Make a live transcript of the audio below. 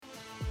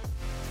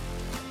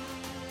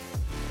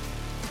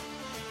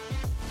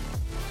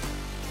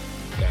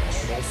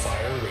National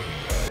Fire Radio.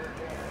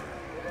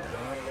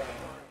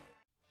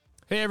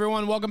 Hey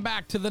everyone, welcome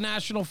back to the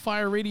National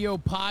Fire Radio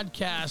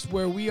podcast,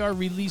 where we are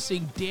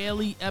releasing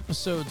daily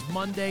episodes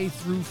Monday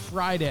through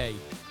Friday.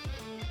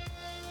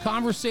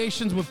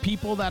 Conversations with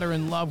people that are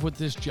in love with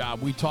this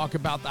job. We talk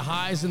about the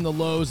highs and the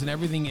lows and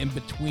everything in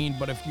between.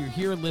 But if you're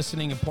here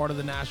listening and part of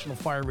the National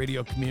Fire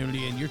Radio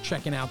community and you're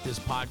checking out this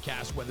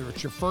podcast, whether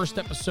it's your first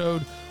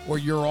episode or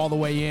you're all the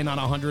way in on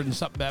 100 and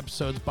something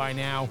episodes by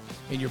now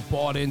and you're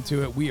bought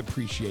into it, we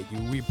appreciate you.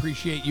 We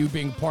appreciate you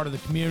being part of the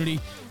community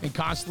and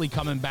constantly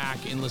coming back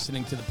and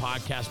listening to the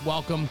podcast.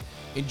 Welcome.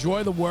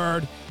 Enjoy the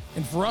word.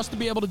 And for us to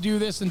be able to do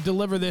this and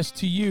deliver this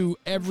to you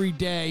every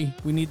day,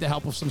 we need the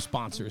help of some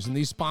sponsors. And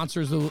these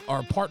sponsors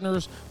are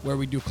partners where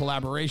we do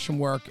collaboration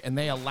work, and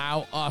they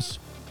allow us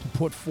to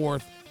put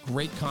forth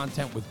great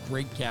content with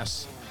great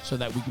guests so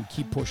that we can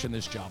keep pushing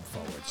this job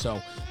forward.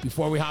 So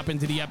before we hop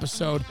into the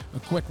episode, a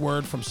quick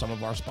word from some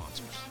of our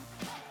sponsors.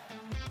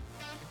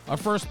 Our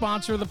first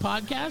sponsor of the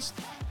podcast,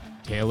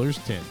 Taylor's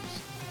Tins.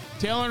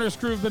 Taylor and his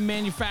crew have been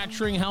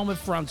manufacturing helmet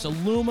fronts,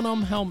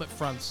 aluminum helmet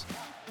fronts,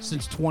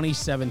 since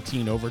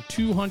 2017. Over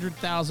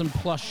 200,000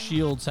 plus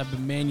shields have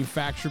been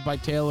manufactured by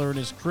Taylor and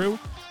his crew.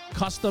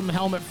 Custom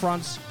helmet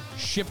fronts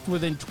shipped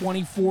within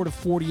 24 to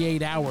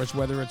 48 hours.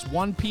 Whether it's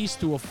one piece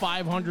to a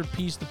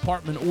 500-piece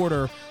department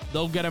order,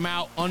 they'll get them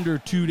out under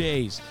 2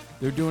 days.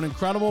 They're doing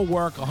incredible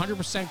work,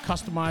 100%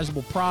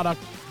 customizable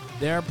product.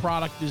 Their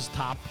product is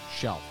top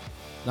shelf.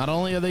 Not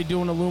only are they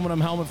doing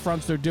aluminum helmet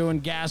fronts, they're doing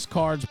gas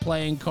cards,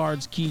 playing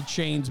cards,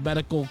 keychains,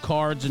 medical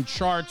cards, and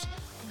charts.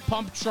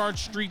 Pump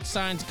charts, street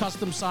signs,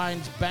 custom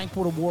signs,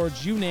 banquet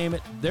awards, you name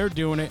it, they're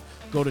doing it.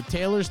 Go to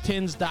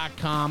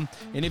taylorstins.com,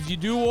 and if you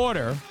do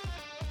order,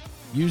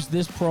 use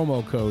this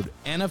promo code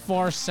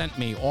NFR sent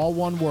me, all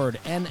one word,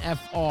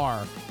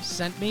 NFR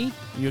sent me,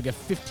 and you'll get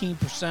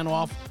 15%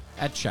 off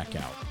at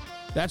checkout.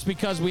 That's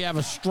because we have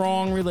a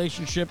strong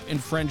relationship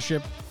and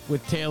friendship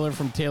with Taylor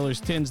from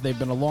Taylor's Tins. They've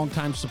been a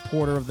longtime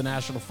supporter of the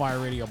National Fire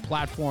Radio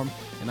platform,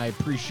 and I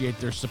appreciate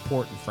their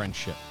support and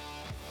friendship.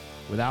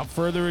 Without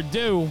further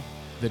ado,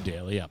 the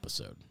daily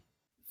episode.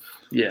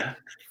 Yeah,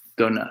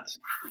 go nuts.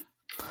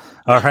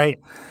 All right.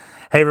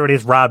 Hey, everybody,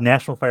 it's Rob,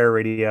 National Fire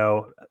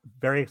Radio.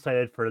 Very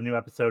excited for a new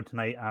episode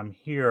tonight. I'm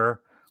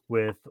here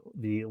with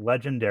the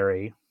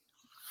legendary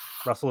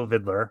Russell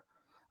Vidler.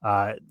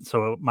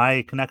 So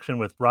my connection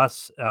with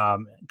Russ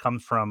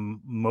comes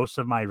from most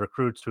of my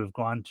recruits who have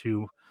gone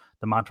to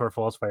the Montour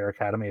Falls Fire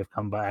Academy have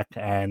come back,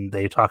 and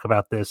they talk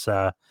about this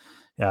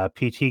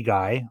PT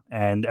guy,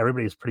 and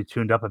everybody's pretty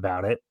tuned up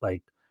about it.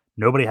 Like,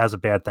 nobody has a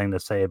bad thing to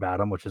say about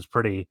him, which is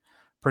pretty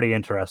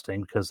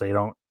interesting, because they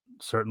don't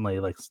certainly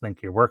like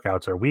think your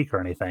workouts are weak or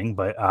anything.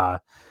 But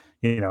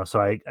so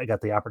I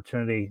got the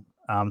opportunity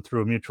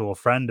through a mutual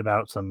friend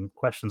about some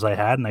questions I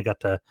had, and I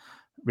got to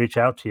reach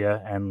out to you,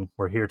 and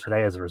we're here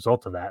today as a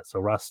result of that. So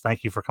Russ,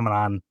 thank you for coming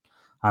on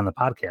the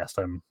podcast.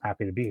 I'm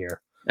happy to be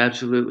here.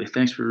 Absolutely.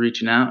 Thanks for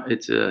reaching out.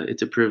 It's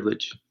a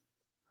privilege.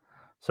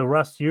 So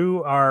Russ,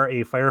 you are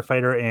a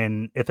firefighter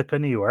in Ithaca,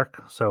 New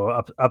York. So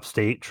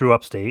upstate, true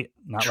upstate,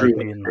 not true,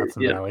 like me in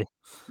Hudson Valley.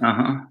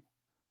 Uh-huh.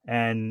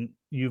 And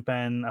you've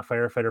been a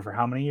firefighter for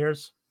how many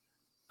years?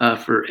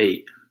 For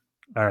 8.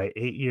 All right,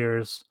 8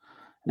 years.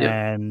 Yep.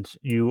 And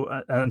you,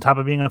 on top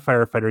of being a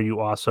firefighter, you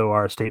also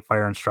are a state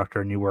fire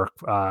instructor, and you work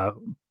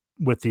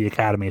with the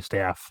academy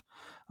staff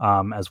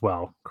as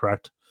well,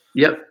 correct?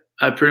 Yep.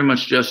 I pretty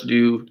much just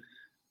do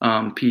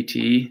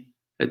PT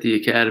at the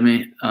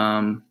academy.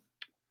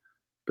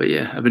 But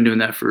yeah, I've been doing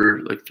that for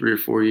like 3 or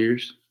 4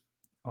 years.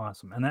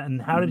 Awesome.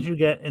 And how did you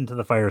get into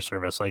the fire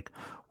service? Like,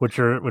 what's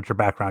your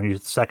background? You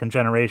second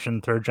generation,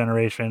 third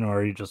generation, or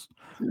are you just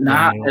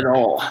not at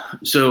all?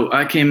 So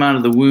I came out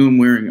of the womb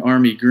wearing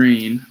Army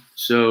green.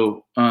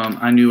 So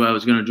I knew I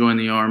was going to join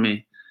the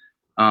Army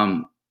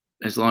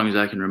as long as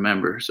I can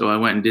remember. So I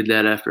went and did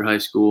that after high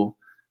school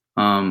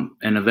and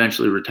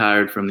eventually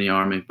retired from the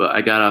Army. But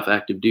I got off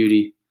active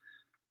duty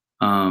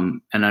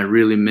and I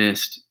really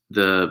missed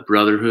the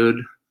brotherhood.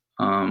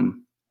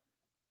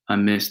 I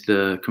missed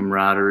the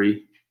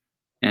camaraderie,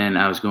 and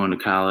I was going to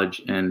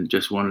college and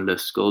just wanted to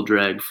skull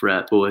drag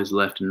frat boys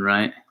left and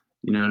right.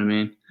 You know what I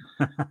mean?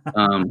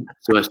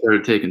 So I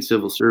started taking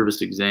civil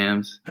service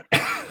exams.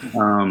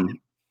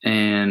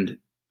 And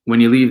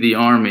when you leave the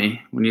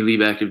Army, when you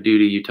leave active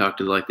duty, you talk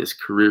to like this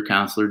career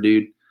counselor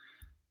dude.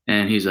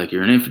 And he's like,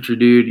 "You're an infantry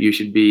dude. You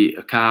should be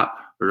a cop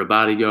or a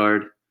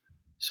bodyguard."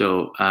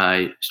 So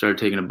I started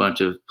taking a bunch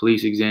of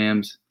police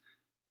exams,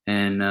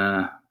 and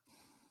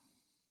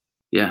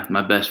yeah,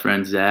 my best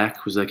friend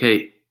Zach was like,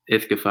 "Hey,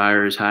 Ithaca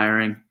Fire is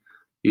hiring.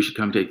 You should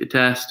come take the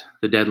test.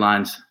 The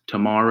deadline's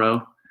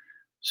tomorrow."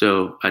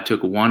 So I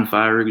took one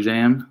fire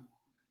exam,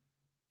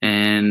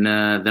 and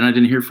then I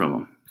didn't hear from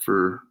him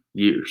for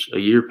years. A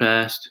year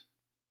passed,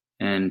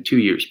 and 2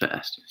 years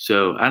passed.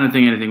 So I didn't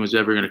think anything was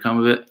ever going to come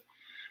of it.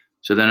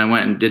 So then I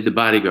went and did the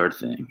bodyguard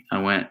thing. I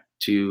went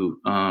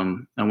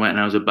and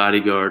I was a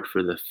bodyguard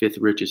for the 5th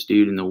richest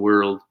dude in the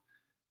world.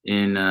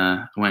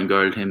 I went and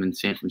guarded him in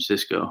San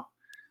Francisco.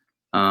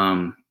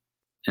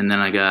 And then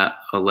I got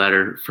a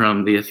letter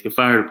from the Ithaca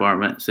Fire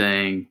Department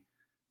saying,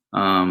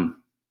 come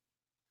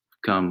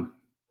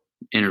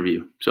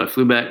interview. So I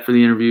flew back for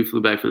the interview,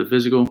 flew back for the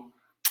physical,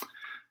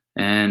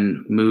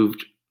 and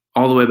moved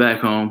all the way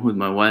back home with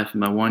my wife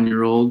and my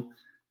 1-year-old.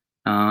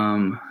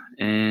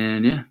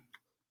 And yeah.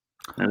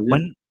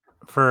 When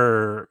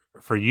for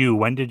you,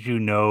 when did you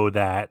know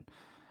that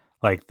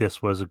like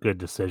this was a good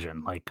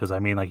decision? Like, because I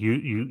mean, like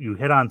you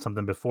hit on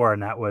something before,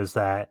 and that was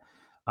that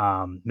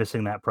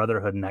missing that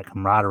brotherhood and that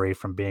camaraderie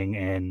from being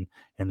in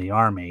the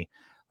Army.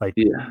 Like,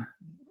 yeah.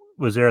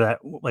 Was there that,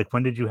 like,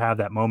 when did you have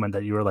that moment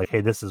that you were like, hey,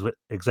 this is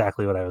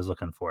exactly what I was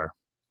looking for?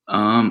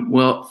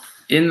 Well,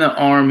 in the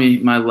Army,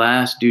 my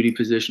last duty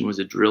position was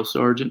a drill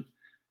sergeant,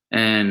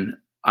 and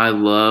I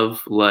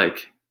love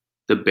like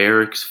the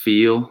barracks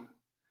feel.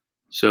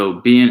 So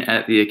being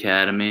at the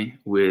academy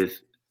with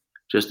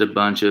just a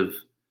bunch of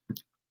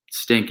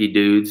stinky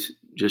dudes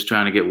just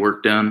trying to get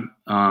work done,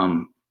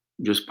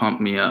 just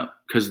pumped me up,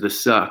 because the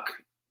suck,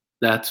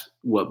 that's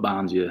what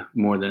bonds you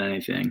more than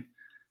anything.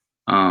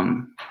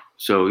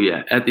 So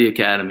yeah, at the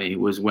academy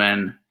was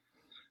when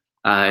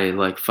I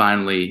like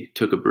finally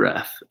took a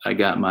breath. I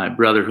got my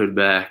brotherhood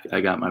back.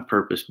 I got my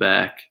purpose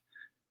back.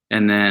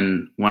 And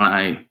then when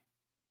I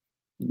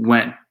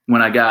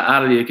got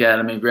out of the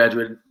academy,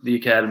 graduated the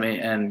academy,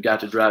 and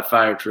got to drive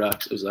fire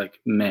trucks, it was like,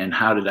 man,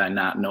 how did I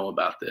not know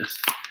about this?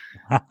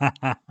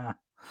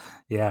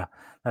 Yeah,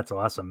 that's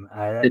awesome.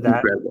 It's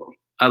incredible.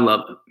 I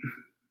love it.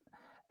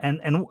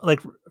 And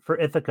like for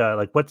Ithaca,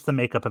 like what's the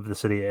makeup of the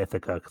city of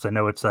Ithaca? Because I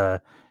know it's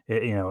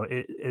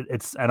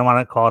it's I don't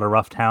want to call it a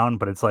rough town,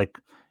 but it's like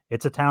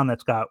it's a town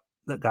that got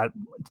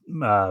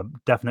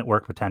definite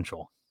work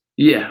potential.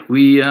 Yeah,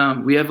 we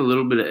have a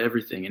little bit of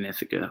everything in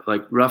Ithaca.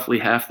 Like roughly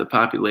half the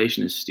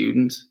population is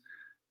students.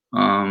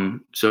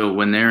 So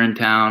when they're in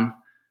town,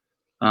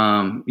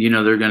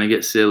 they're going to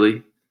get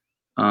silly.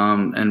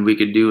 And we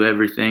could do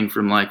everything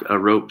from like a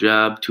rope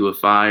job to a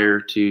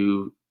fire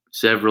to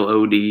several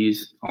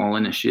ODs all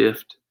in a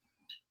shift.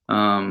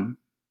 So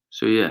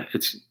yeah,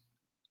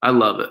 I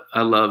love it.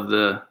 I love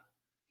the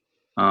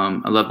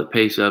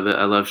pace of it.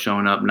 I love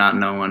showing up, not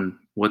knowing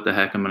what the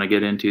heck I'm going to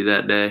get into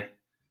that day.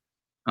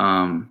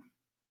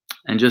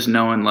 And just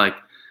knowing like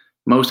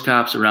most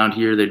cops around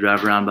here, they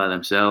drive around by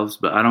themselves,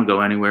 but I don't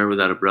go anywhere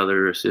without a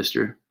brother or a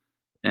sister.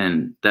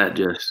 And that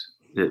just,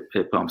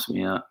 it pumps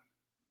me up.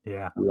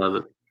 Yeah. I love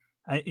it.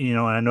 And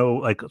I know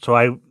like, so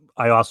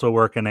I also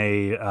work in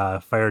a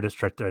fire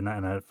district in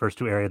a first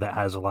two area that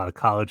has a lot of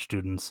college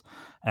students.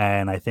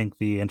 And I think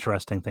the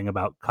interesting thing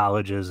about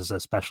colleges is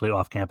especially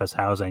off-campus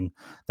housing,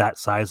 that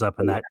size up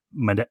and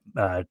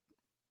that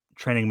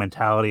training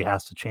mentality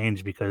has to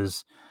change,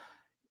 because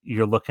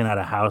you're looking at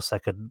a house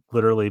that could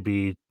literally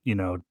be,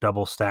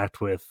 double stacked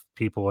with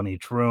people in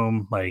each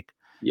room. Like,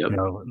 yep.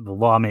 The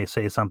law may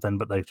say something,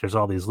 but like there's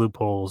all these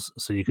loopholes.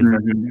 So you can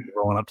be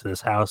rolling up to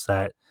this house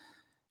that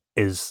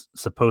is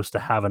supposed to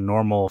have a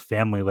normal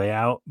family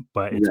layout,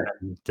 but it's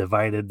been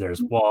divided.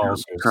 There's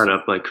walls. Cut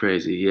up like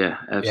crazy. Yeah,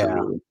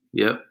 absolutely.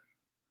 Yeah. Yep.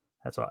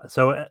 That's all.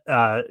 So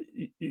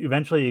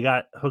eventually you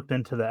got hooked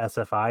into the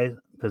SFI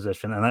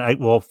position.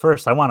 And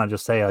first I want to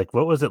just say, like,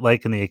 what was it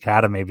like in the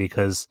academy?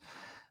 Because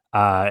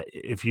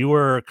if you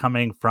were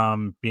coming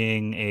from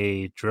being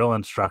a drill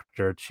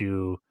instructor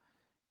to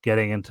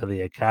getting into the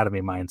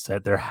academy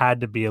mindset, there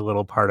had to be a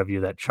little part of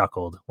you that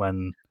chuckled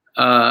when.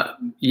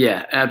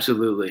 Yeah,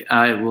 absolutely.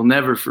 I will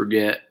never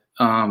forget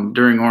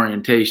during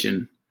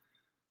orientation,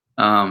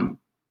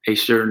 a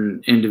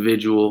certain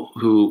individual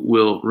who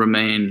will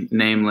remain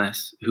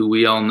nameless, who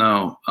we all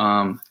know,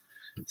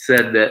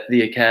 said that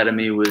the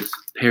academy was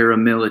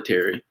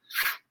paramilitary.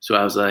 So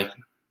I was like,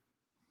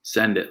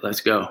 send it, let's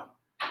go.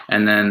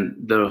 And then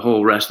the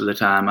whole rest of the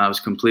time I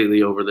was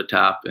completely over the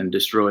top and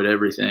destroyed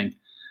everything.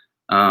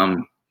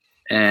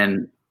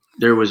 And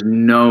there was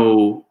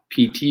no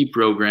PT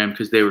program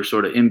because they were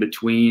sort of in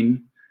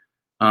between.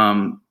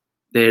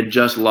 They had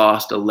just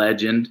lost a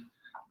legend,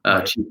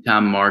 right. Chief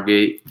Tom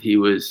Margate. He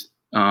was,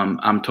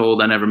 I'm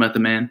told, I never met the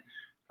man,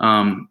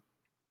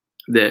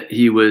 that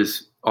he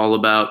was all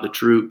about the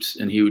troops,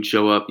 and he would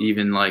show up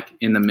even like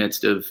in the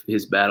midst of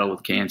his battle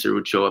with cancer,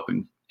 would show up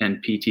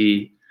and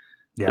PT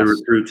the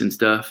recruits and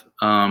stuff.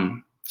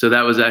 So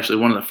that was actually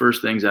one of the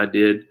first things I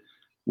did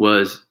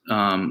was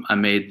I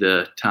made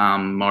the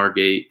Tom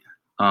Margate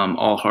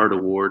All Heart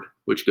Award,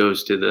 which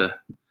goes to the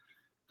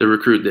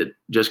recruit that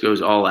just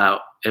goes all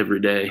out every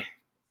day,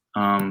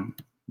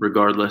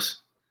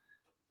 regardless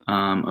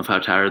of how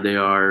tired they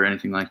are or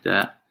anything like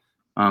that.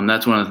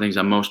 That's one of the things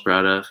I'm most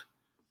proud of.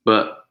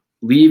 But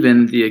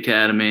leaving the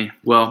academy,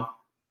 well,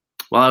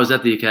 while I was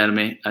at the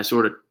academy, I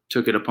sort of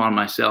took it upon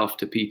myself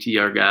to PT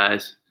our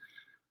guys.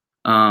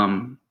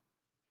 And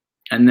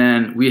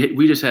then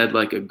we just had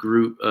like a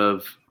group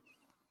of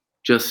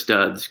just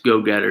studs,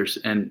 go-getters,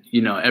 and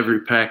every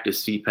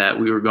practice CPAT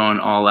we were going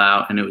all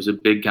out, and it was a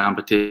big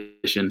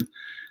competition,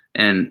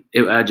 and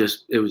it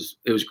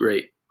was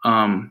great.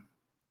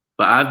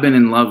 But I've been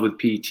in love with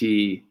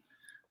PT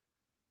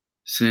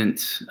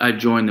since I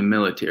joined the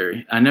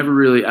military. I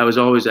was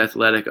always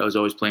athletic. I was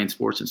always playing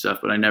sports and stuff,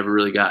 but I never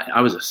really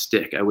I was a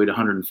stick. I weighed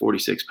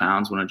 146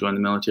 pounds when I joined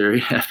the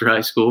military after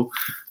high school.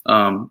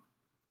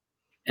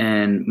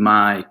 And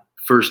my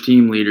first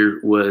team leader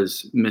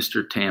was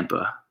Mr.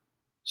 Tampa.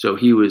 So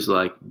he was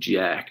like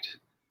jacked,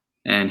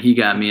 and he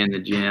got me in the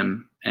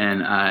gym,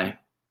 and I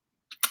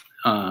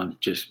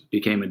just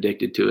became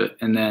addicted to it.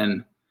 And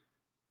then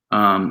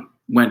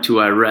went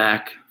to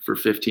Iraq for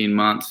 15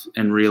 months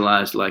and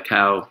realized like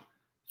how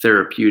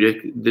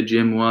therapeutic the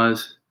gym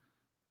was.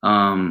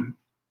 And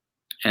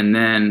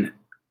then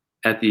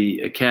at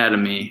the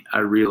academy, I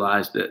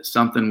realized that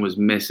something was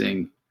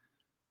missing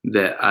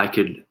that I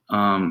could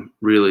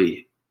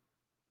really,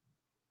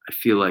 I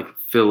feel like,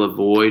 fill a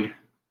void.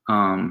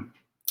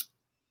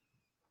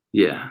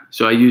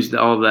 So I used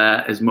all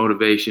that as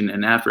motivation.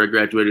 And after I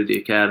graduated the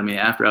academy,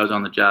 after I was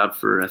on the job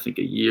for I think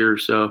a year or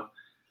so,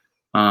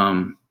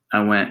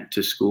 I went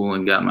to school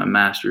and got my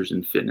master's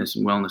in fitness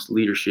and wellness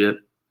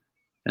leadership,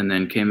 and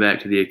then came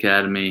back to the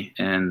academy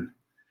and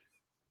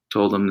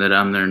told them that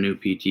I'm their new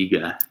PT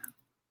guy.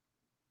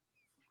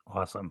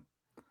 Awesome.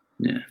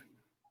 Yeah.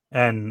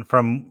 And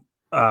from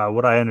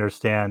what I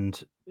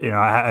understand,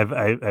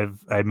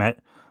 I met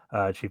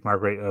Chief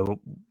Marguerite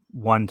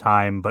one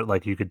time, but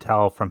like you could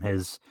tell from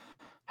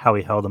how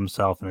he held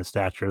himself and his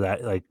stature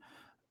that like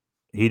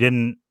he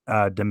didn't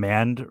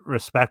demand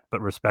respect, but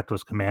respect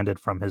was commanded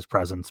from his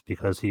presence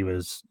because he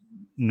was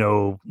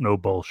no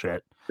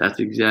bullshit. That's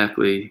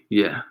exactly,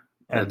 yeah.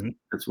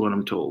 That's what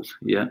I'm told.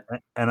 Yeah.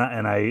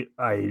 And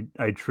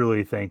I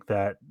truly think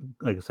that,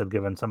 like I said,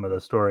 given some of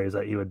the stories,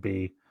 that he would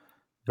be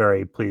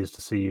very pleased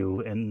to see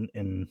you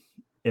in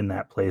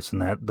that place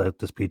and that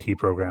this PT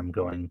program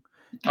going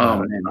in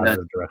a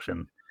positive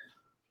direction.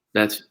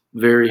 That's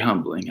very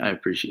humbling. I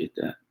appreciate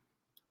that.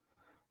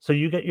 So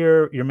you get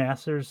your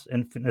master's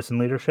in fitness and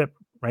leadership,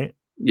 right?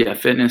 Yeah,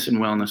 fitness and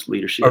wellness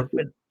leadership.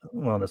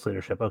 Wellness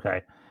leadership.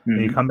 Okay. Mm-hmm.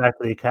 And you come back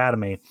to the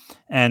academy,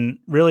 and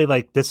really,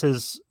 like, this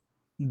is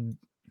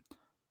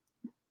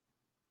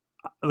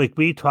like,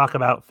 we talk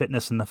about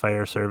fitness in the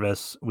fire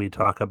service. We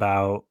talk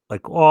about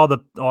like all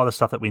the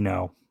stuff that we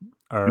know,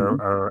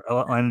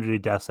 our energy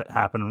deaths that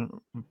happen,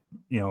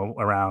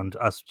 around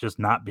us just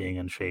not being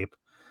in shape.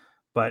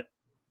 But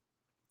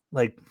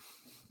like,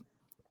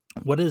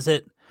 what is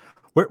it?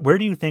 Where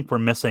do you think we're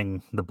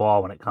missing the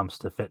ball when it comes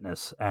to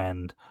fitness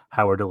and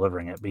how we're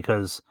delivering it?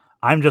 Because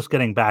I'm just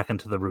getting back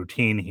into the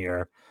routine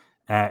here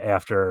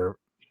after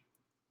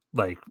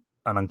like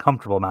an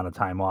uncomfortable amount of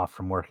time off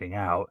from working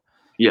out.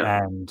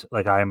 Yeah. And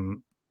like,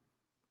 I'm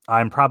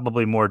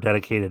probably more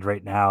dedicated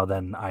right now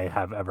than I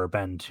have ever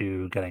been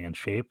to getting in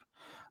shape.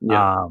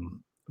 Yeah.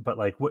 But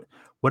like,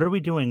 what are we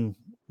doing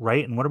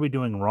right, and what are we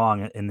doing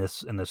wrong in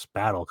this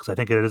battle? Because I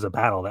think it is a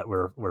battle that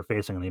we're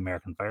facing in the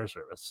American Fire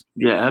Service.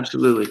 Yeah,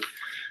 absolutely.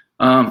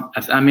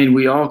 I mean,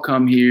 we all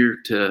come here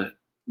to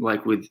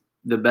like with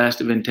the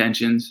best of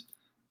intentions,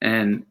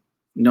 and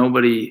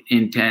nobody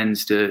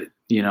intends to,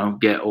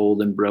 get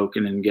old and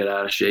broken and get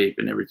out of shape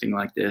and everything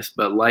like this.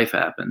 But life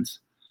happens.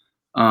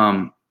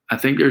 I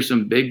think there's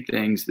some big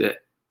things that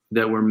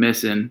we're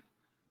missing.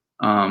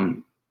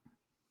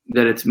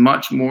 That it's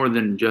much more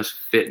than just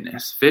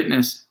fitness.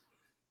 Fitness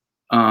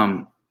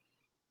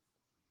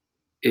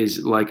is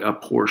like a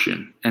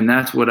portion, and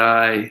that's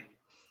why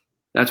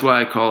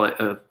I call it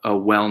a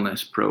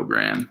wellness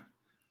program.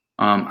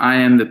 I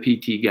am the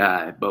PT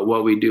guy, but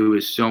what we do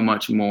is so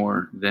much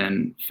more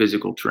than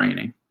physical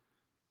training.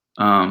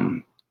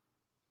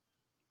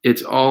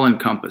 It's all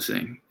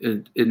encompassing.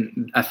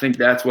 I think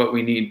that's what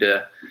we need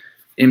to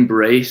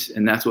embrace,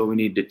 and that's what we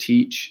need to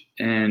teach.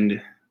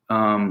 And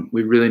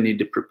we really need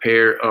to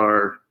prepare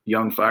our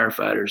young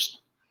firefighters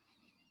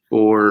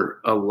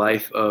for a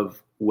life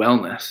of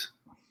wellness.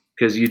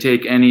 Because you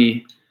take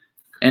any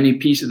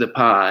piece of the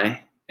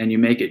pie and you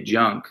make it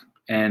junk,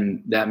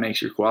 and that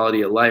makes your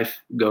quality of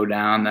life go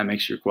down. That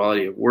makes your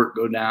quality of work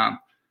go down.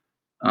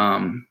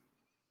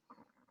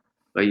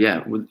 But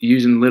yeah, with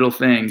using little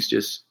things,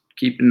 just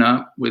keeping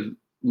up with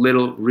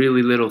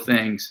really little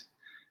things,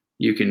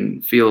 you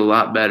can feel a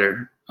lot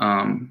better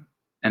and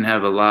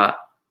have a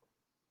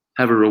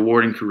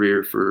rewarding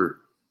career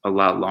for a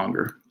lot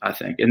longer, I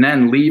think. And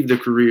then leave the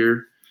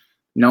career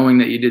knowing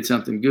that you did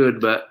something good,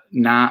 but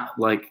not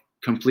like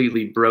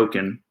completely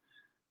broken,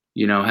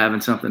 having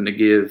something to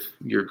give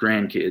your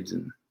grandkids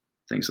and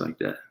things like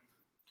that.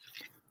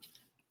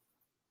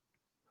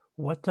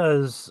 What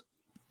does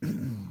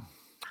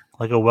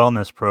like a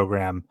wellness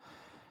program,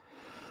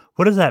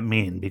 what does that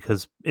mean?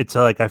 Because it's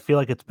like, I feel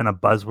like it's been a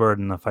buzzword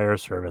in the fire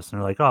service, and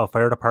they're like, oh,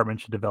 fire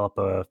department should develop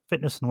a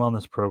fitness and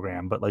wellness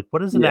program. But like, what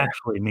does it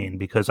actually mean?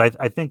 Because I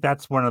think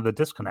that's one of the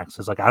disconnects,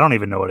 is like, I don't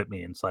even know what it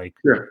means. Like,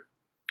 sure.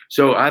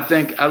 So I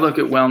think I look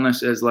at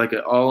wellness as like an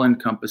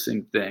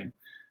all-encompassing thing,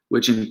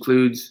 which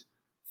includes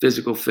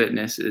physical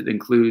fitness. It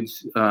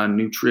includes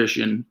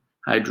nutrition,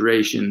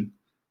 hydration,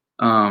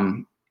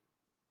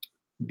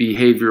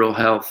 behavioral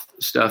health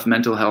stuff,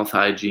 mental health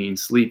hygiene,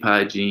 sleep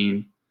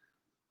hygiene,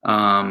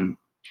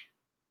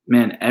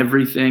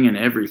 everything and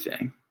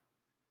everything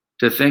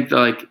to think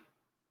that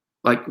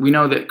like we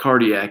know that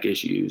cardiac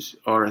issues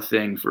are a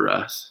thing for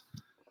us.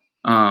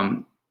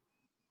 But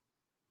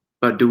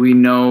do we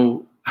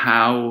know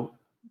how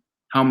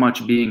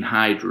much being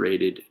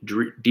hydrated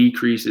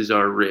decreases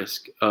our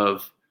risk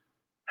of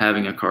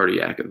having a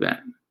cardiac event?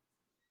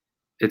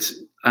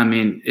 It's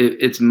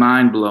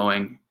mind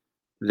blowing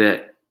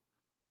that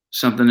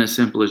something as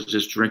simple as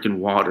just drinking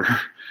water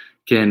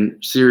can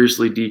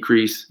seriously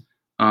decrease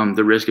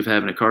the risk of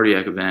having a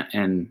cardiac event.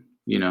 And,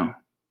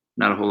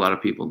 not a whole lot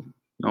of people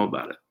know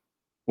about it,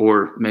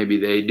 or maybe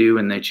they do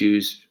and they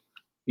choose,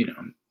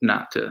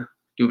 not to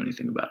do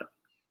anything about it.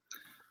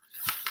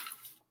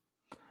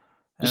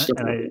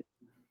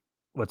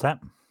 What's that?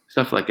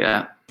 Stuff like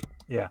that.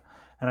 Yeah.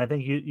 And I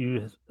think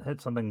you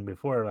hit something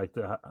before, like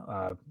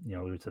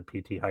we said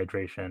PT,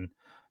 hydration,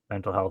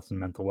 mental health and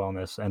mental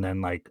wellness, and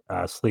then like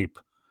sleep,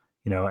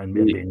 and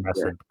being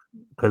rested.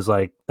 Because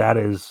like that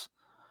is,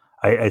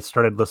 I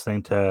started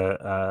listening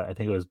to, I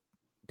think it was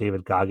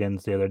David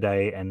Goggins the other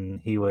day, and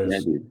he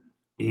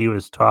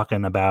was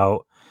talking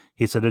about,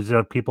 he said, there's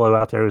people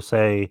out there who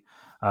say,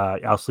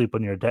 I'll sleep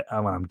when when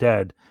I'm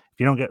dead. If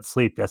you don't get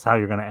sleep, that's how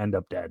you're going to end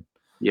up dead.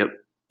 Yep.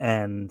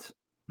 And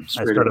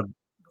I started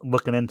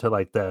looking into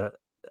like the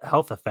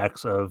health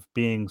effects of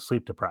being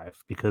sleep deprived,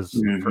 because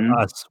for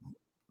us,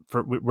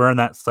 we're in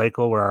that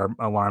cycle where our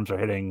alarms are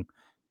hitting,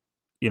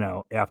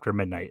 after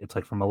midnight. It's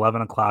like from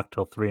 11 o'clock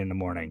till 3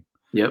 a.m.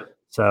 Yep.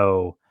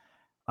 So,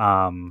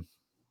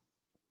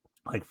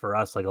 like for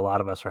us, like a lot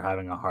of us are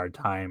having a hard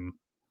time.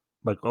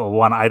 Like,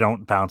 I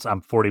don't bounce.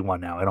 I'm 41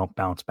 now. I don't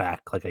bounce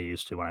back like I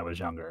used to when I was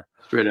younger.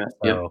 Straight up.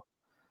 So,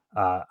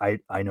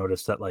 I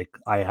noticed that like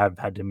I have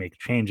had to make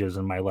changes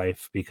in my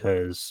life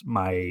because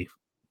my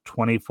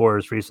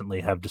 24s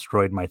recently have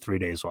destroyed my 3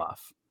 days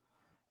off,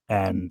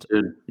 and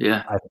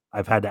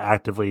I've had to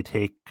actively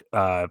take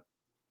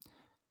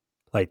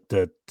like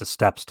the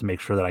steps to make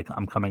sure that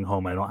I'm coming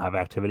home. I don't have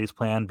activities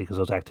planned, because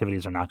those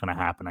activities are not going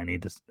to happen. I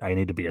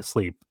need to be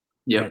asleep.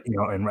 Yeah.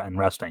 And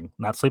resting,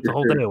 not sleep the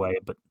whole day away,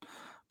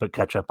 but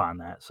catch up on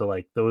that. So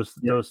like those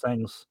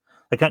things.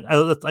 Like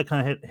I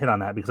kind of hit on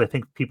that because I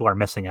think people are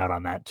missing out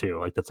on that too.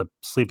 Like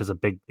sleep is a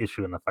big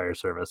issue in the fire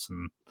service,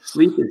 and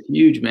sleep is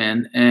huge,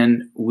 man.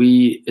 And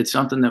it's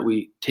something that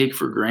we take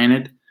for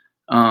granted.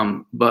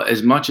 But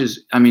as much as,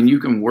 you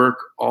can work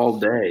all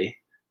day,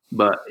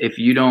 but if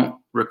you don't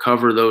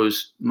recover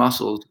those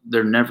muscles,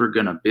 they're never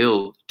going to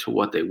build to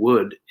what they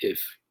would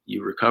if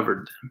you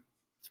recovered them.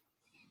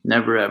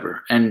 Never,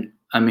 ever. And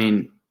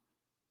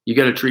you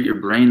got to treat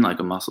your brain like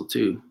a muscle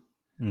too.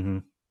 Mm-hmm.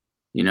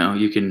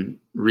 You can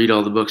read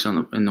all the books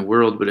in the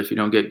world, but if you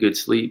don't get good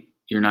sleep,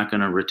 you're not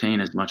going to retain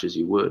as much as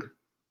you would.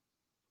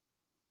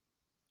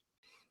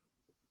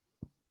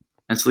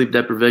 And sleep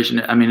deprivation,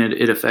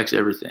 it affects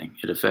everything.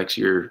 It affects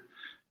your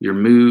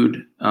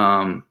mood.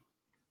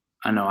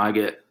 I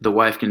know the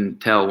wife can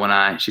tell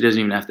she doesn't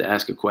even have to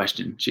ask a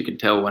question. She can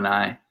tell when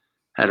I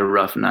had a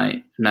rough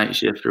night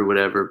shift or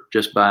whatever,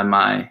 just by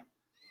my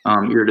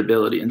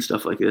irritability and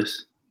stuff like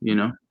this,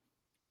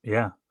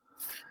 Yeah.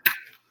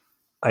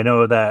 I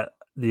know that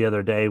the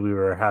other day we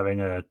were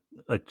having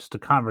just a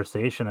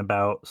conversation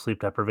about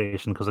sleep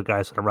deprivation because the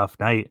guys had a rough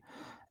night,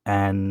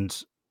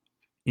 and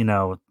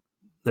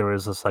there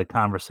was this like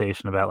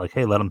conversation about like,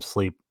 hey, let them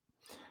sleep,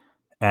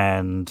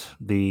 and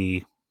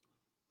the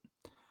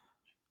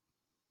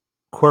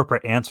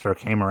corporate answer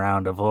came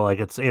around of, well, like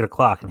it's 8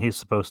 o'clock and he's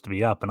supposed to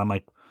be up, and I'm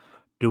like,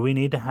 do we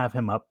need to have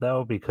him up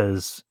though?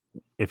 Because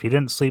if he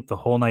didn't sleep the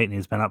whole night and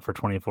he's been up for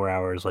 24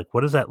 hours, like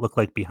what does that look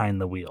like behind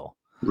the wheel?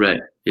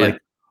 Right. Yeah. Like,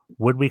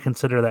 would we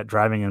consider that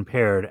driving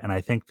impaired? And I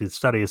think the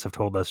studies have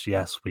told us,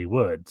 yes, we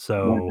would.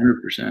 So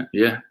 100%.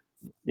 Yeah.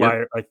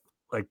 Why,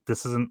 like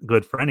this isn't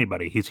good for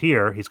anybody. He's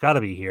here. He's got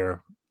to be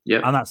here.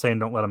 Yeah. I'm not saying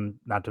don't let him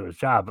not do his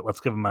job, but let's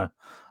give him an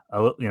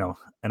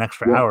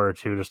extra hour or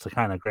two just to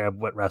kind of grab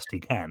what rest he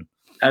can.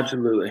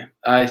 Absolutely.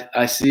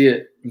 I see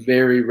it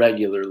very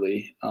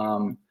regularly.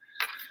 And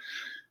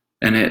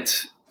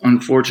it's,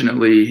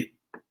 unfortunately,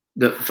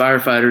 the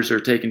firefighters are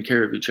taking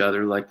care of each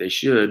other like they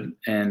should.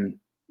 And,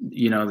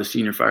 the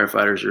senior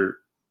firefighters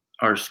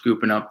are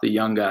scooping up the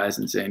young guys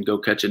and saying, go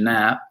catch a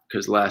nap,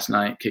 because last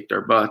night kicked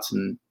our butts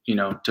and,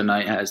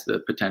 tonight has the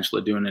potential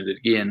of doing it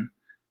again.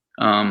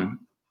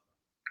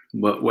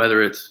 But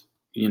whether it's,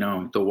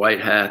 the white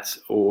hats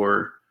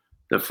or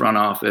the front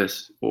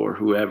office or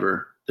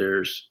whoever,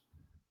 there's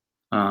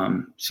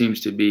seems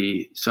to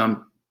be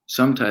some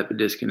type of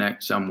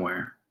disconnect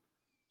somewhere.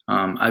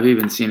 I've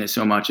even seen it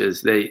so much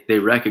as they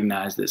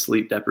recognize that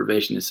sleep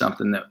deprivation is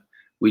something that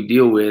we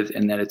deal with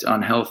and that it's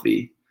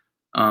unhealthy.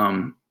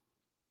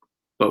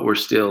 But we're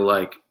still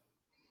like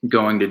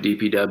going to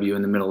DPW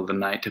in the middle of the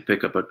night to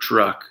pick up a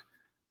truck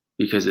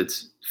because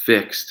it's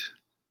fixed.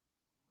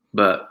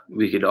 But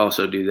we could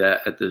also do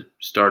that at the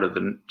start of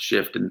the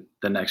shift and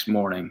the next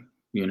morning,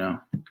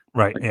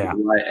 Right. Like, yeah.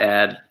 why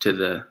add to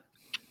the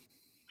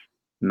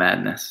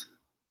madness?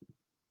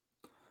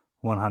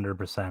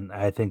 100%.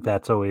 I think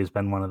that's always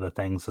been one of the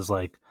things, is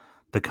like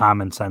the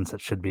common sense that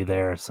should be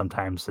there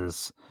sometimes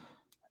is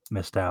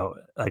missed out.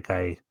 Like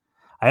I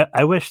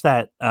I wish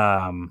that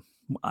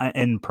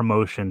in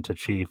promotion to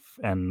chief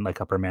and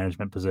like upper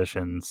management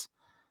positions,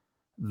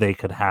 they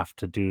could have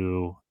to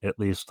do at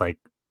least like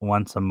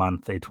once a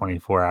month a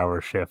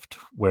 24-hour shift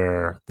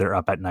where they're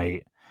up at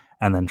night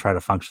and then try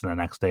to function the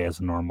next day as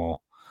a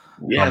normal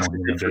human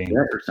being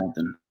or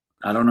something.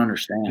 I don't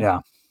understand.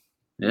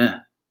 Yeah,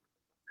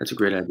 that's a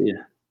great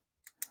idea.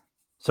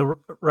 So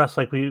Russ,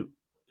 like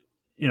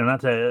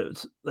not to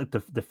like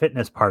the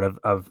fitness part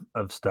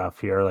of stuff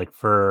here, like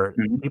for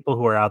people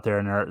who are out there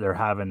and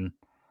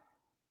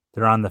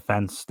they're on the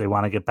fence, they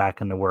want to get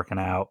back into working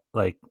out.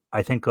 Like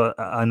I think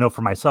I know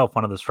for myself,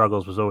 one of the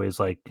struggles was always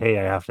like, hey,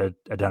 I have to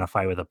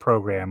identify with a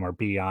program or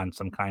be on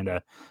some kind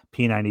of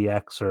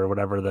P90X or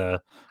whatever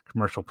the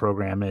commercial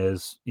program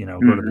is, go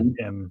to the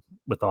gym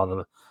with all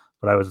the,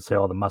 but I would say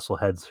all the muscle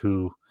heads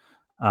who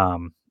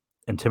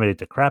intimidate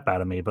the crap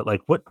out of me. But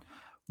like what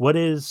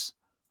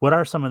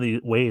are some of the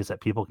ways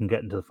that people can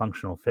get into the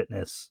functional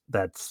fitness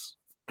that's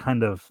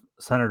kind of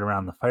centered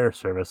around the fire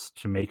service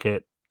to make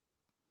it,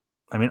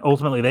 I mean,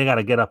 ultimately they got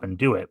to get up and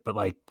do it, but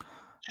like,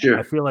 sure.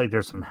 I feel like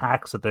there's some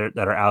hacks that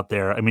are out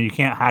there. I mean, you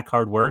can't hack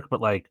hard work,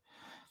 but like,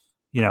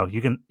 you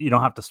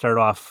don't have to start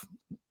off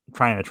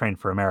trying to train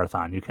for a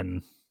marathon. You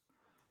can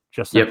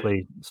just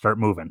simply start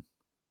moving.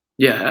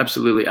 Yeah,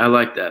 absolutely. I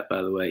like that,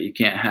 by the way. You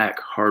can't hack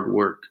hard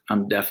work.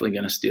 I'm definitely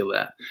going to steal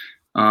that.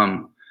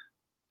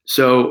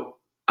 So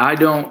I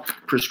don't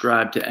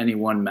prescribe to any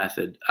one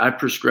method. I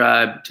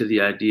prescribe to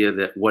the idea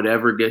that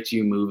whatever gets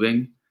you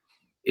moving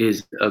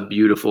is a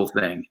beautiful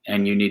thing,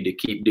 and you need to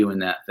keep doing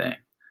that thing.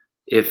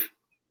 If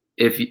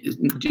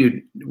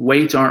dude,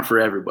 weights aren't for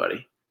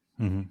everybody.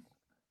 Mm-hmm.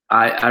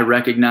 I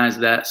recognize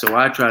that, so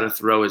I try to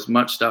throw as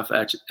much stuff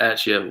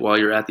at you while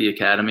you're at the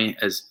academy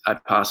as I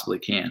possibly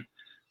can.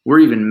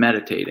 We're even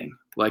meditating.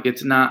 Like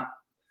it's not.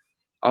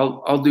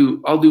 I'll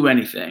do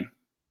anything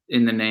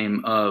in the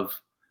name of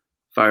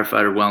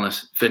firefighter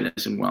wellness,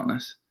 fitness, and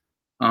wellness.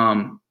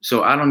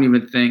 So I don't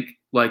even think.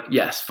 Like,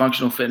 yes,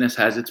 functional fitness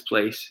has its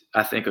place,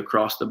 I think,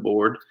 across the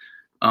board,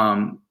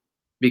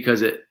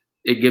 because it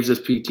gives us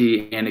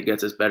PT and it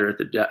gets us better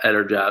at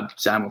our job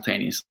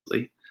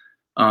simultaneously.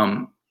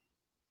 But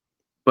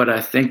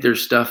I think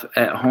there's stuff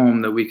at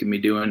home that we can be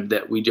doing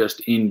that we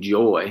just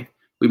enjoy.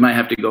 We might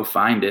have to go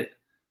find it,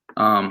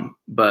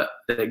 but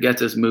that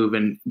gets us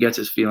moving, gets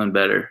us feeling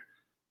better,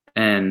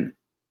 and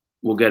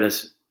will get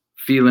us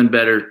feeling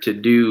better to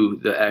do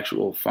the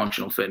actual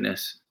functional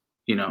fitness,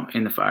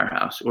 in the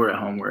firehouse or at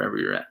home, wherever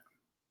you're at.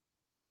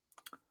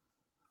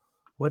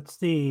 I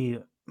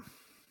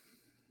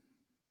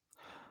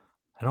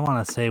don't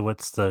want to say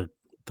what's the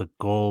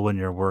goal when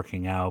you're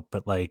working out,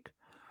 but like,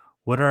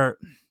 because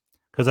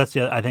that's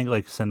I think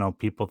like,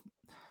 people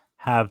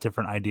have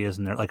different ideas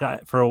in there. Like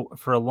for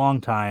a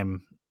long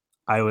time,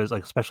 I was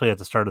like, especially at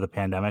the start of the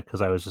pandemic,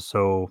 because I was just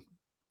I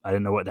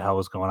didn't know what the hell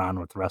was going on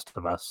with the rest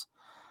of us.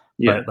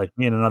 Yeah. But like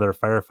me and another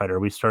firefighter,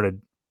 we started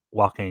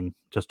walking,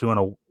 just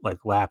doing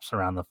laps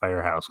around the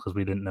firehouse because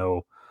we didn't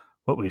know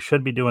what we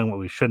should be doing, what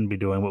we shouldn't be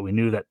doing, what we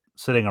knew that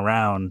sitting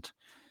around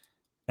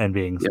and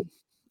being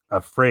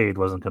afraid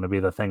wasn't going to be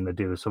the thing to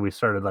do. So we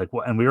started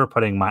and we were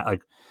putting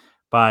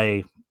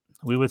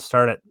we would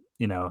start at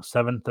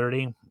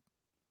 7:30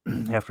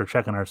 after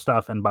checking our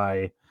stuff, and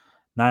by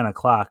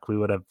 9:00 we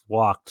would have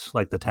walked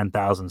like the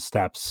 10,000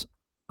 steps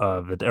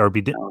of it, or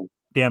be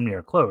damn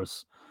near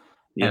close.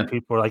 Yeah. And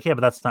people were like, "Yeah,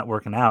 but that's not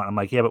working out." I'm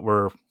like, "Yeah, but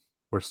we're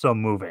still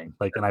moving."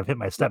 Like, and I've hit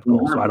my step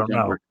goal, so I don't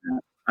know.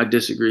 I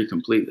disagree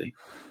completely.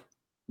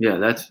 Yeah,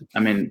 it's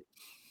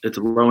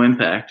a low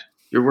impact.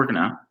 You're working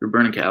out. You're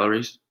burning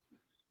calories,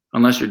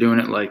 unless you're doing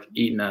it like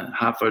eating a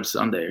hot fudge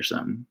sundae or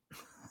something.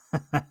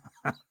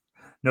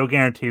 No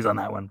guarantees on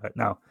that one, but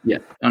no. Yeah,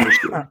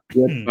 understood.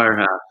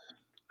 Firehouse,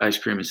 ice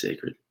cream is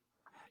sacred.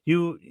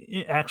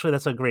 Actually,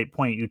 that's a great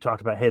point. You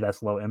talked about, hey,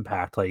 that's low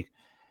impact. Like,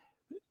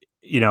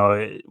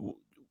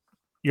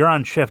 you're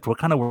on shift. What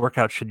kind of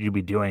workout should you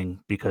be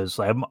doing? Because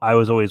I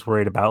was always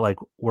worried about like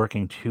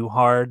working too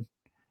hard,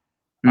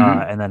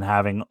 and then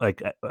having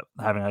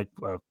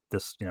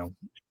this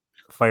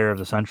fire of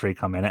the century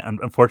come in. And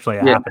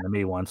unfortunately, it happened to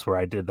me once where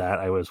I did that.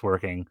 I was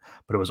working,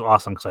 but it was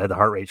awesome because I had the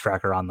heart rate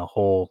tracker on the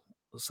whole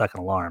second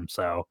alarm.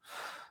 So,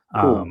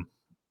 cool.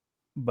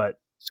 But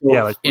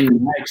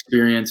in my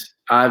experience,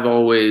 I'm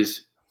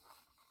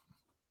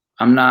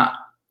not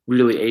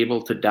really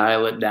able to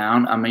dial it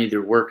down. I'm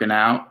either working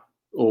out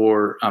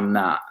or I'm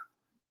not.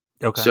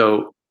 Okay.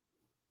 So,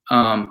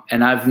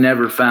 and I've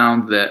never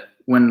found that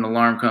when an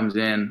alarm comes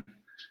in,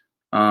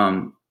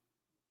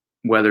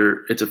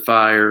 whether it's a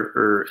fire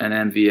or an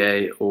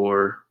MVA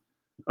or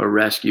a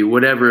rescue,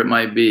 whatever it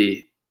might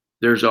be,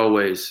 there's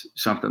always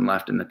something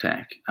left in the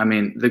tank. I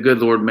mean, the good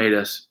Lord made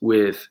us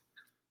with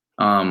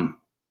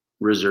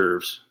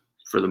reserves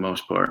for the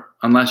most part,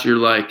 unless you're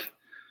like,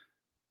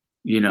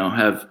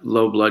 have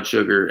low blood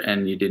sugar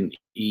and you didn't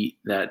eat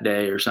that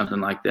day or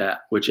something like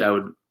that, which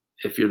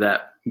if you're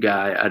that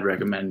guy, I'd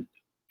recommend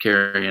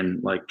carrying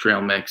like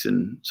trail mix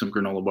and some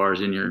granola bars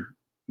in your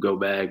go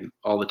bag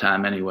all the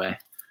time anyway.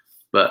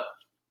 But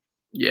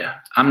yeah,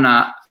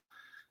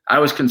 I I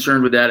was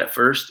concerned with that at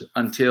first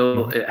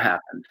until it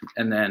happened,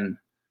 and then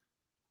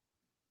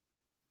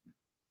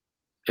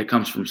it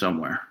comes from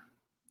somewhere.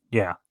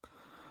 Yeah.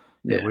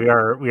 We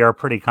are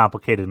pretty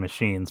complicated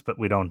machines, but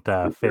we don't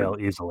fail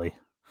easily.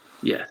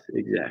 Yes,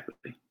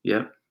 exactly.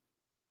 Yep.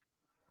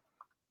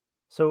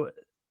 So,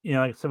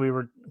 like so we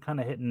were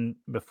kind of hitting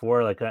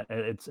before, like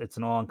it's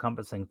an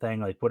all-encompassing thing.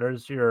 Like, what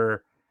is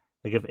your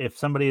like if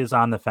somebody is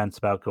on the fence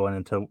about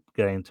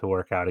getting to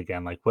work out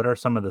again, like what are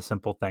some of the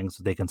simple things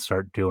that they can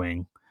start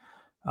doing?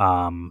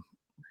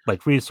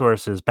 Like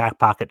resources, back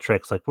pocket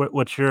tricks. Like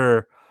what's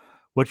your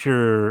I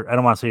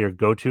don't want to say your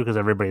go-to because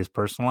everybody's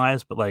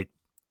personalized, but like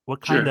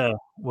what kind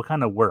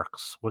of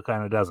works, what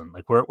kind of doesn't?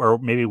 Like where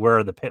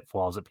are the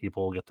pitfalls that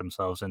people get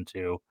themselves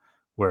into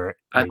where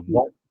they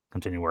won't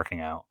continue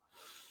working out?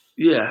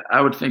 Yeah, I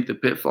would think the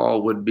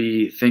pitfall would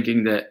be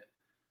thinking that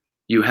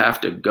you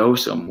have to go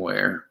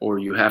somewhere or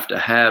you have to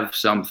have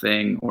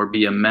something or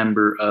be a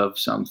member of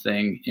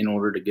something in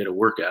order to get a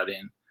workout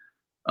in.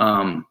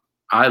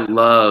 I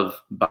love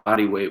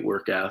body weight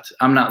workouts.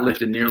 I'm not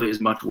lifting nearly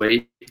as much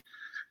weight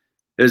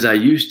as I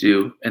used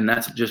to, and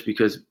that's just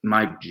because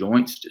my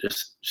joints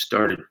just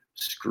started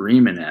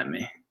screaming at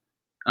me.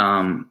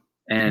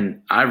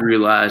 And I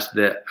realized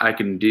that I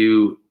can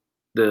do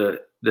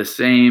the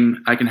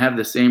same. I can have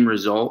the same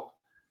result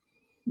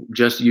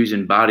just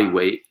using body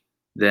weight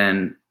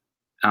and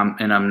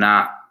I'm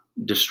not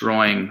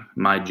destroying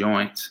my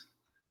joints.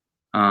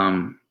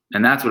 And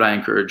that's what I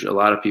encourage a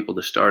lot of people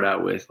to start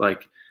out with.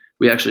 Like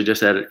we actually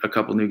just had a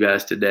couple new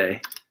guys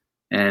today,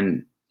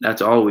 and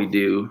that's all we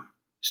do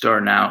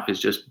starting out is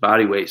just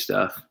body weight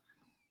stuff.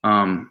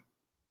 And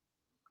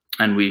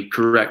we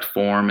correct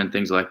form and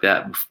things like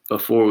that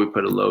before we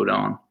put a load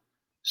on.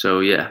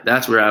 So yeah,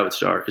 that's where I would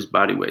start is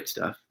body weight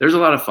stuff. There's a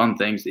lot of fun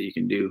things that you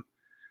can do.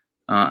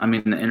 I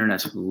mean, the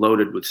internet's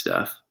loaded with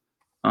stuff.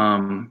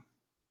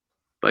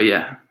 But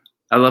yeah,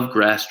 I love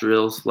grass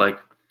drills, like,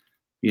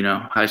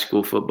 high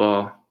school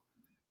football,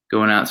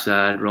 going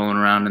outside, rolling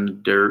around in the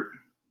dirt,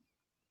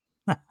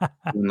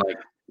 and like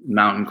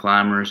mountain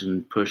climbers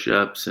and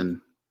push-ups.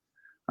 And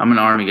I'm an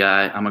Army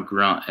guy. I'm a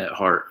grunt at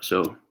heart.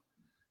 So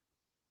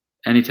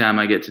anytime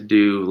I get to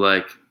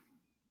do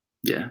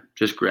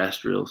just grass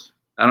drills,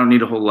 I don't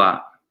need a whole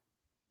lot,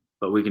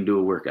 but we can do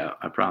a workout.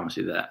 I promise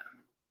you that.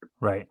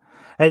 Right.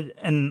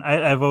 And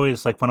I've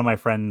always, like, one of my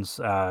friends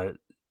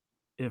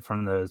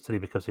from the City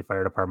of Poughkeepsie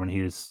Fire Department,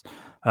 he's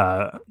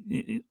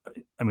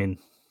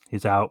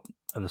he's out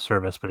of the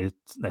service, but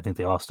I think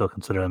they all still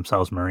consider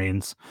themselves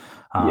Marines.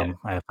 I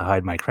have to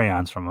hide my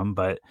crayons from him,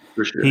 but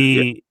for sure.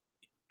 he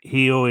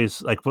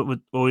always, like, what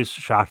always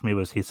shocked me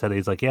was he's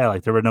like, yeah,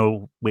 like there were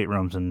no weight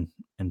rooms in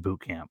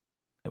boot camp.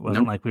 It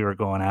wasn't like we were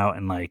going out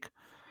and like,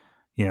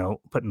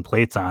 putting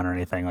plates on or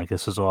anything. Like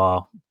this is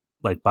all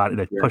like body,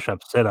 like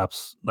push-ups,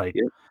 sit-ups, like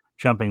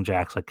jumping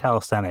jacks, like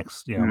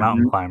calisthenics,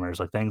 mountain climbers,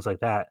 like things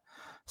like that.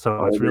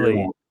 So it's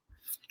really,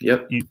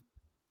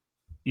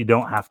 you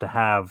don't have to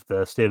have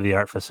the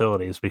state-of-the-art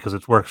facilities because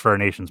it works for our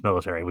nation's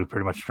military. We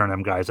pretty much turn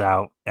them guys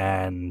out,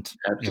 and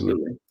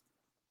absolutely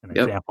an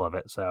example of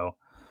it. So,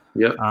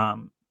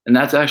 and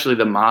that's actually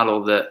the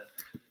model that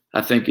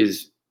I think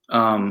is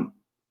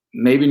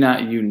maybe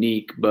not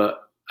unique, but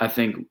I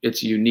think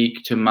it's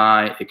unique to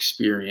my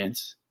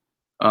experience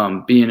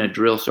being a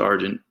drill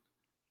sergeant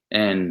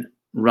and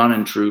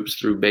running troops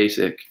through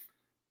basic.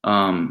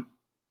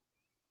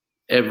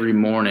 Every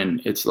morning,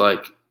 it's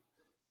like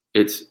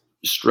it's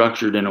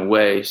structured in a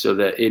way so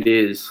that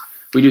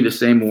we do the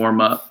same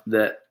warm up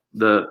that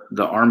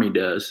the Army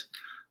does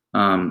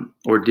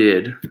or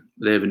did.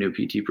 They have a new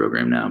PT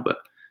program now, but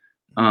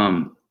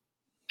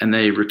and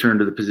they return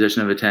to the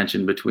position of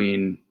attention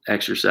between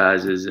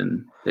exercises,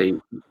 and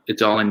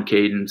it's all in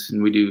cadence,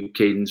 and we do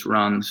cadence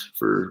runs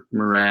for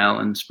morale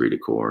and esprit de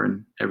corps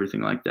and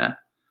everything like that.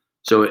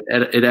 So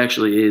it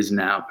actually is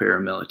now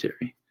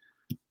paramilitary,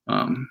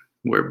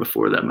 where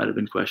before that might have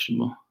been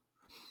questionable.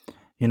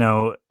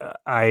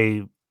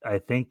 I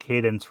think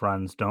cadence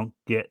runs don't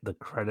get the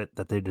credit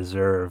that they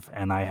deserve,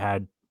 and I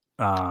had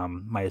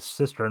my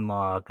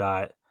sister-in-law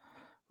got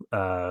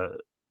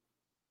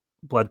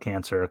blood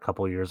cancer a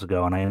couple years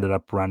ago, and I ended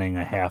up running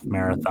a half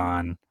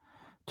marathon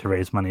to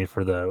raise money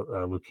for the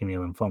Leukemia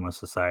Lymphoma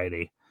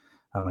Society.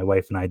 My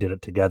wife and I did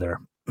it together.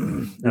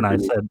 And I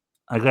said,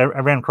 I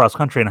ran cross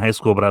country in high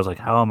school, but I was like,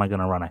 how am I going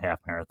to run a half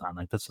marathon?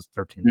 Like, this is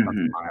 13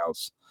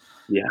 miles.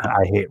 Yeah.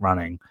 I hate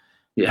running.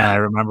 Yeah. And I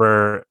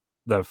remember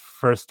the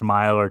first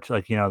mile or two,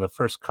 like, the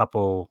first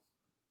couple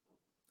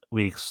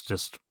weeks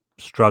just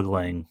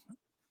struggling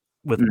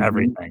with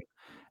everything.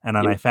 And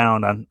then I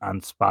found on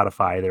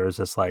Spotify, there was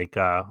this like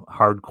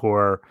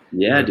hardcore.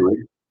 Yeah,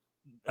 dude.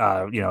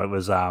 It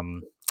was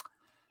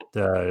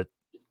the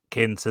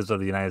cadences of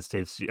the United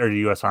States or the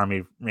U.S.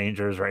 Army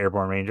Rangers or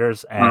Airborne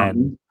Rangers.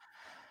 And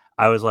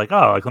I was like,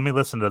 oh, like, let me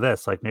listen to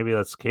this. Like, maybe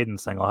this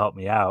cadence thing will help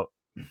me out.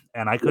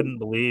 And I couldn't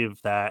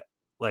believe that,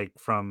 like,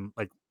 from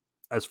like,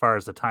 as far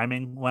as the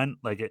timing went,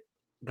 like it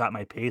got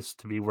my pace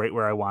to be right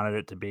where I wanted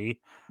it to be.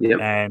 Yep.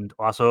 And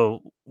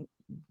also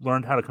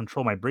learned how to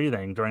control my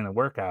breathing during the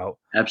workout.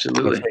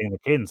 Absolutely. Saying the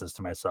cadences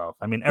to myself.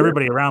 I mean,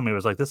 everybody around me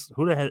was like, "This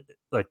who the heck?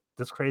 Like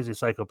this crazy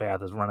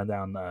psychopath is running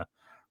down the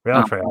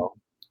rail trail,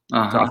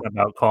 talking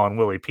about calling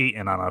Willie Pete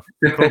in on a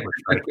Cobra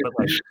strike." But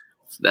like,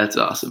 that's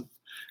awesome.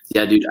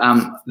 Yeah, dude.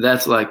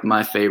 That's like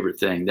my favorite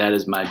thing. That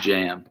is my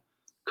jam,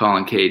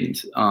 calling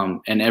cadence.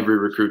 And every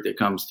recruit that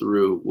comes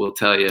through will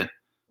tell you,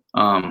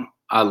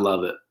 I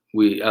love it.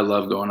 I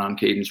love going on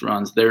cadence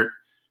runs.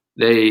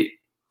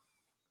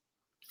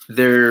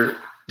 They're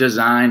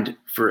designed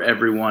for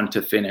everyone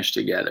to finish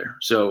together.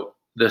 So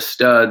the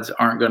studs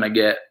aren't going to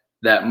get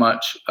that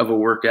much of a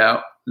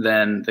workout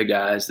than the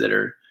guys that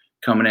are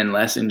coming in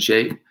less in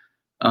shape.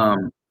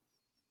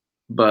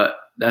 But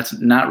that's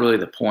not really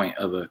the point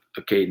of a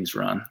cadence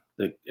run.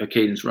 A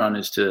cadence run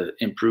is to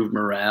improve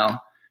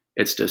morale.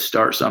 It's to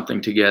start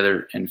something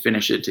together and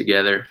finish it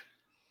together.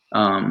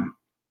 And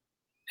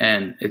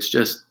it's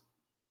just,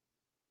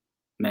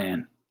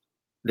 man,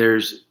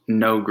 there's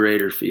no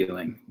greater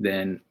feeling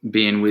than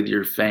being with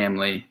your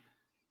family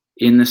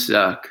in the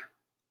suck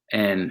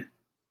and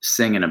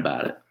singing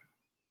about it.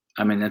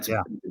 I mean, that's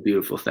a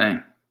beautiful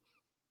thing.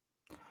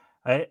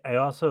 I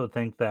also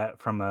think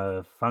that from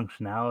a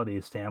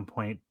functionality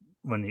standpoint,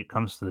 when it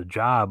comes to the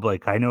job,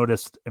 like I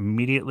noticed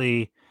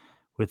immediately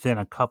within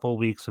a couple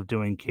weeks of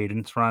doing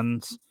cadence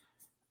runs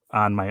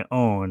on my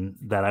own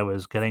that I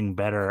was getting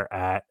better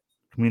at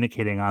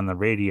communicating on the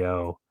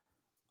radio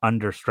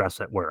under stress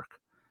at work.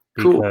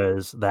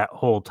 Because that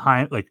whole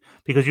time,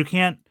 because you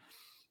can't,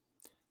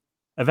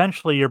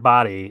 eventually your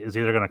body is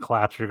either going to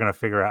collapse or you're going to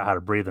figure out how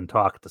to breathe and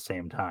talk at the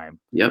same time.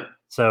 Yep.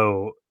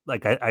 So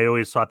like, I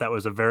always thought that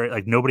was a very,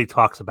 like, nobody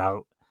talks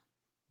about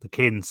the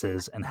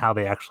cadences and how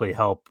they actually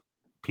help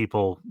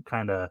people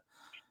kind of,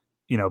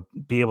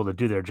 be able to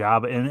do their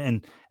job.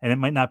 And it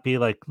might not be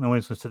like, no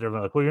one's going to sit there and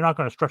be like, well, you're not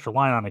going to stretch a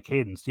line on a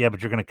cadence. Yeah,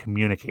 but you're going to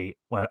communicate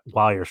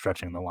while you're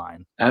stretching the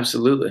line.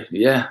 Absolutely.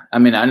 Yeah. I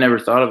mean, I never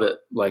thought of it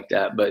like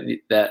that, but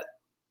that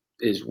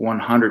is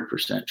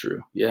 100%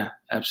 true. Yeah,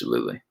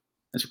 absolutely.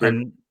 That's great.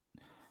 And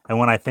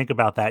when I think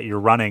about that, you're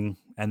running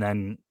and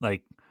then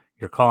like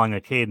you're calling a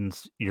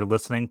cadence, you're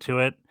listening to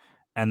it,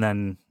 and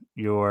then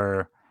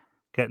you're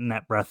getting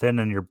that breath in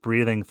and you're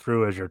breathing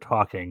through as you're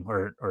talking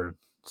or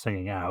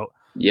singing out.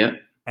 Yeah.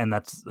 And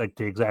that's like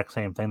the exact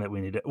same thing that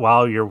we need to,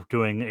 while you're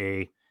doing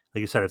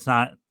like you said, it's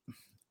not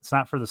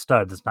for the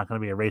studs. It's not going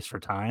to be a race for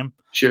time.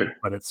 Sure.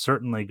 But it's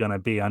certainly going to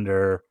be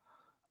under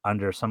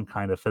some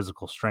kind of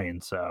physical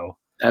strain. So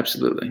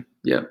absolutely.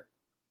 Yep.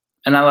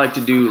 And I like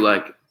to do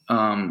like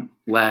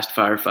last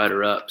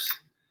firefighter ups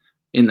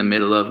in the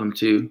middle of them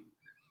too.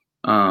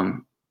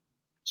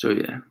 So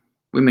yeah,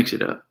 we mix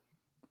it up.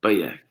 But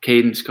yeah,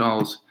 cadence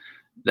calls,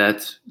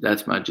 that's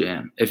my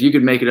jam. If you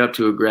could make it up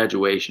to a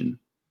graduation,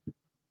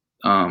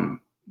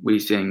 we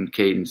sing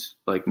cadence,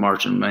 like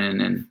marching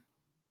in and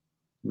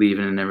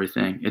leaving and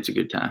everything. It's a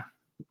good time.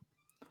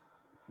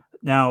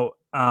 Now,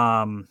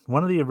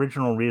 one of the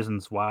original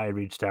reasons why I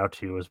reached out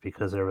to you was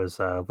because there was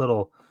a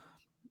little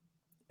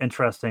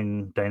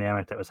interesting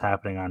dynamic that was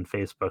happening on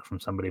Facebook from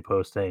somebody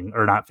posting,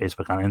 or not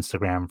Facebook, on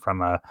Instagram,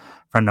 from a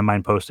friend of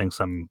mine posting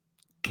some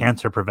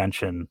cancer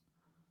prevention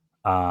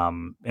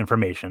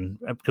information,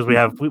 because we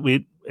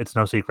it's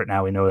no secret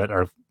now, we know that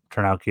our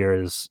turnout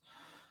gear is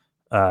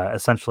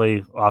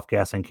essentially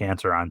off-gassing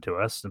cancer onto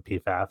us, the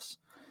PFAS.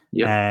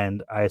 Yep.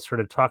 And I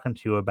started talking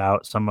to you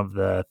about some of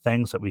the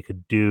things that we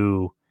could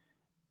do,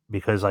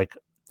 because like,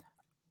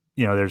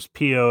 there's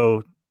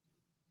PO,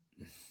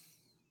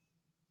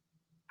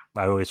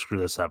 I always screw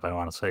this up. I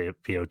want to say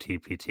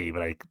POTPT,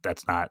 but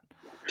that's not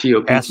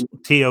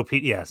TOP.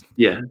 Yes.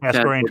 Yeah.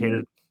 Task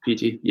oriented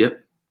PT.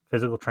 Yep.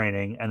 Physical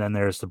training. And then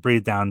there's the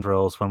breathe down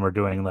drills when we're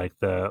doing like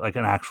an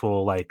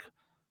actual, like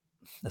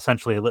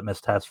essentially a litmus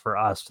test for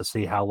us to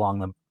see how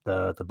long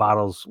the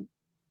bottle's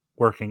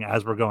working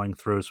as we're going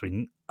through, so we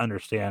can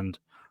understand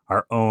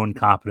our own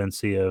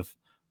competency of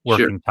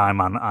working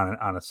time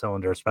on a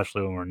cylinder,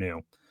 especially when we're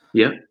new.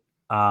 Yeah.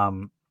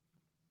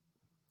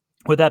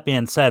 With that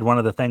being said, one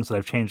of the things that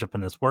I've changed up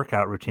in this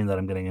workout routine that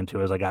I'm getting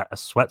into is I got a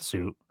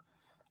sweatsuit.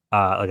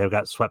 Like I've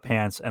got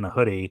sweatpants and a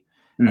hoodie,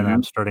 and then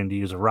I'm starting to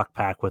use a ruck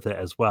pack with it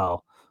as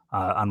well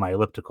on my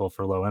elliptical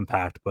for low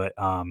impact. But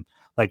for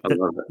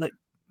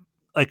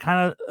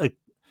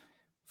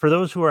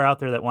those who are out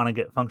there that want to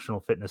get functional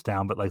fitness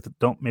down, but like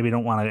don't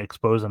want to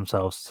expose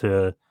themselves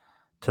to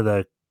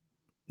the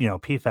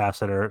PFAS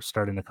that are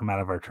starting to come out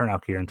of our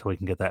turnout gear until we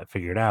can get that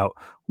figured out.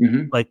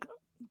 Like,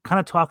 kind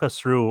of talk us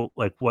through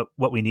like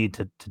what we need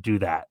to do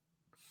that.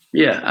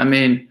 Yeah, I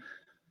mean,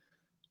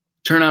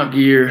 turnout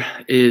gear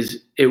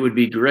it would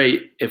be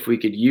great if we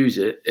could use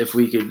it, if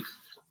we could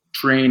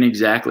train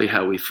exactly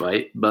how we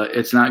fight, but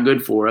it's not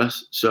good for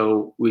us.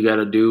 So we got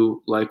to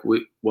do like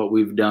what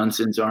we've done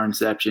since our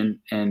inception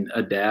and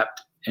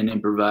adapt and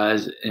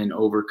improvise and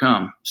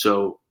overcome.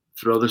 So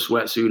throw the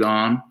sweatsuit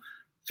on,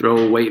 throw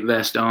a weight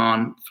vest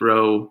on,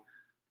 throw,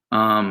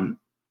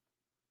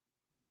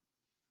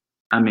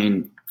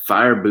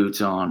 fire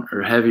boots on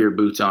or heavier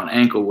boots on,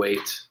 ankle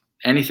weights,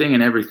 anything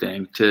and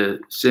everything to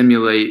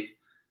simulate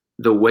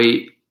the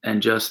weight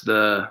and just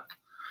the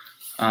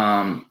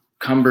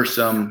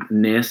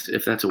cumbersomeness,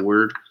 if that's a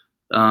word,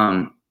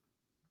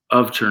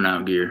 of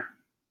turnout gear.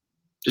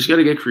 Just got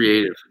to get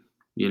creative,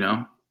 you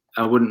know.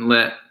 I wouldn't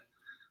let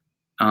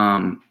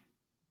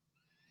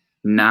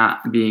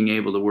not being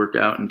able to work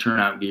out and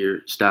turnout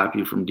gear stop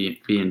you from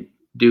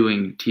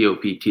doing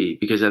TOPT,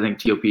 because I think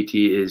TOPT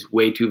is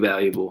way too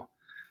valuable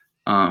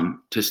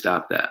to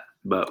stop that.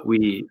 But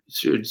we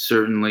should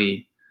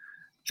certainly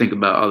think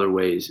about other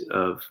ways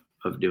of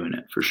doing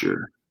it for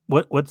sure.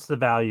 What's the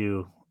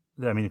value?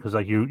 I mean, because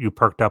like you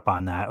perked up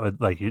on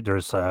that. Like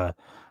there's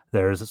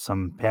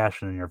some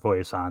passion in your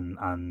voice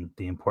on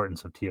the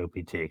importance of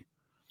TOPT.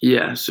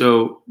 Yeah.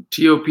 So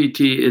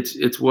TOPT,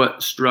 it's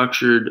what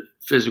structured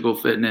physical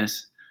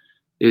fitness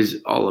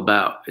is all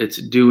about. It's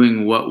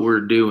doing what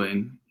we're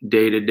doing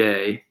day to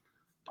day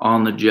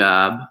on the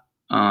job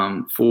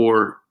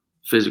for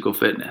physical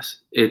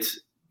fitness.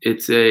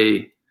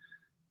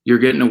 You're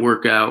getting a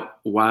workout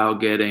while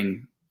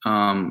getting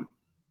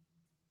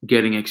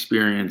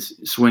experience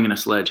swinging a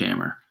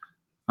sledgehammer,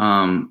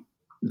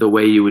 the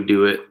way you would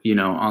do it, you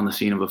know, on the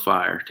scene of a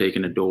fire,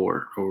 taking a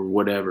door or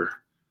whatever.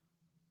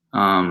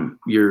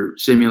 You're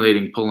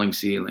simulating pulling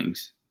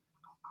ceilings.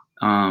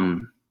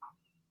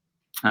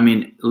 I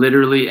mean,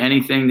 literally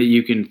anything that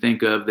you can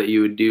think of that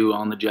you would do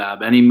on the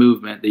job, any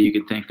movement that you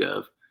could think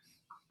of,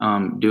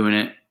 doing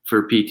it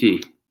for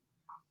PT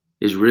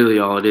is really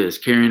all it is.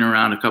 Carrying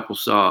around a couple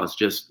saws,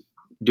 just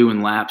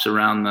doing laps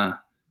around the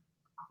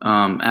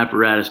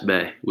apparatus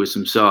bay with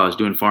some saws,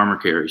 doing farmer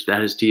carries.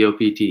 That is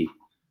TOPT.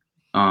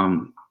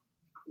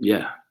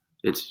 Yeah,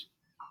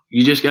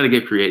 you just got to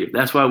get creative.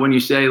 That's why when you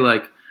say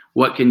like,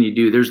 what can you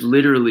do? There's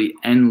literally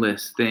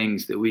endless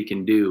things that we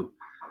can do.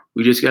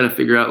 We just got to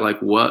figure out like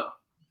what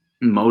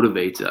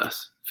motivates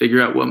us.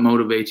 Figure out what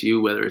motivates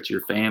you, whether it's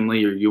your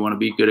family or you want to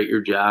be good at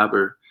your job,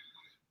 or,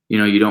 you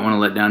know, you don't want to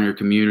let down your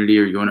community,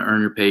 or you want to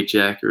earn your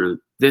paycheck, or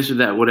this or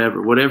that,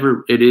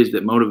 whatever it is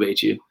that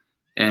motivates you,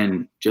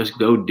 and just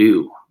go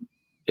do.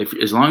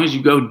 As long as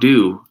you go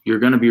do, you're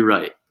going to be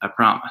right. I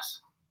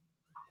promise.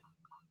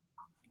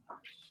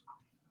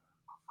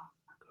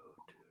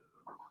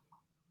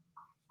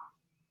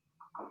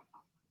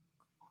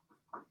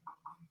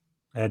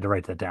 I had to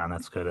write that down.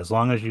 That's good. As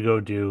long as you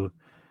go do,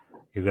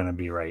 you're going to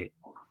be right.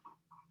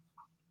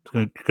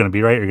 You're going to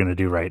be right. You're going to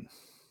do right.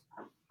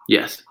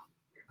 Yes.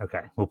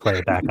 Okay. We'll play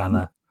it back on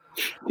the.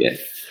 Yes.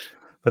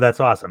 But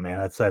that's awesome, man.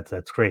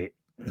 That's great.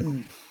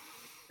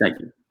 Thank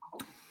you.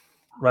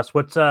 Russ,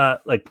 what's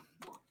like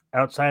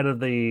outside of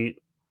the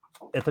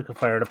Ithaca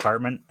Fire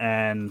Department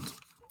and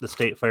the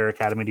State Fire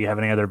Academy, do you have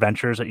any other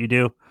ventures that you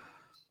do?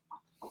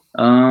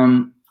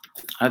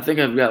 I think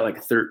I've got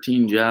like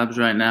 13 jobs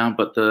right now,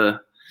 but the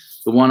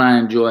one I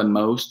enjoy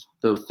most,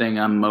 the thing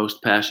I'm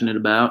most passionate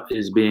about,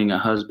 is being a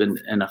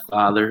husband and a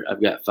father.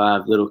 I've got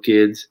 5 little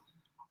kids.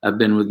 I've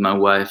been with my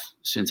wife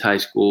since high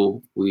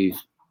school.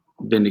 We've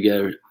been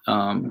together,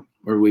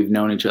 or we've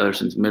known each other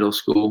since middle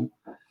school.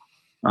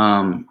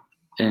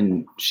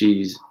 And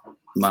she's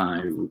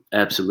my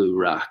absolute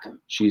rock.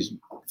 She's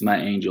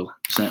my angel,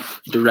 sent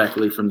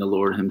directly from the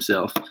Lord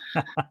himself.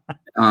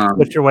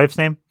 What's your wife's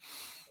name?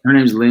 Her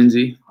name's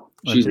Lindsay.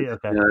 She's Lindsay? a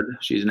Okay. stud.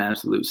 She's an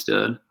absolute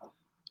stud.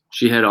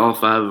 She had all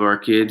 5 of our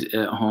kids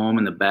at home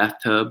in the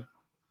bathtub.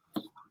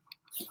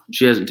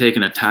 She hasn't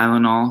taken a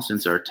Tylenol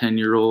since our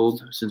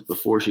 10-year-old, since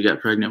before she got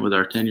pregnant with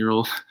our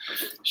 10-year-old.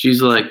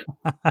 She's like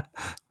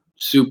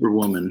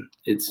superwoman.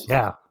 It's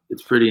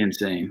pretty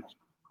insane.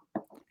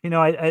 You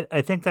know,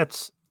 I think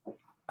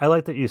I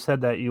like that you said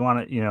that you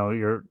want to, you know,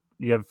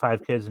 you have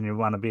 5 kids and you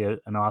want to be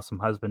an awesome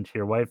husband to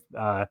your wife.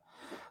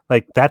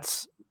 Like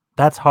that's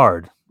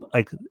hard.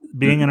 Like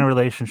being in a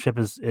relationship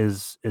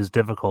is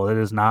difficult. It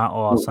is not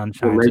all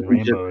sunshine and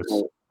rainbows.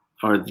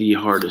 Are the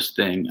hardest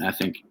thing, I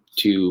think,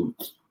 to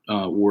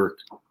work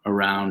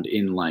around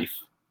in life,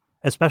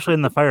 especially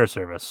in the fire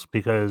service,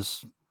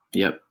 because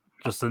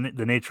just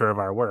the nature of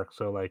our work.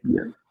 So like,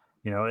 you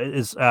know, it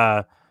is.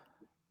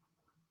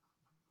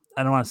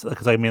 I don't want to,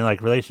 because I mean,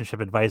 like, relationship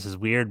advice is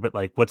weird, but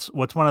like, what's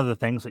one of the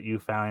things that you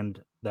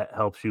found that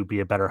helps you be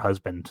a better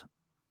husband?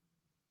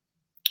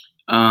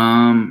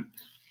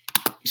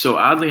 So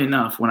oddly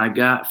enough, when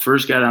I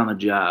first got on the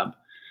job,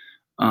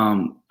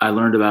 I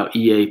learned about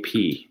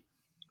EAP,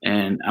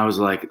 and I was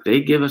like,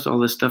 they give us all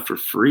this stuff for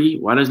free.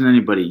 Why doesn't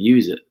anybody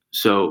use it?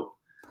 So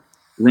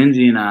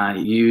Lindsay and I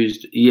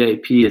used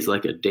EAP as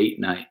like a date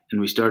night, and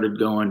we started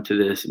going to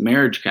this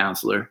marriage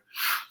counselor.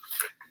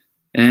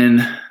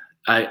 And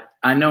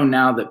I know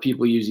now that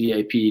people use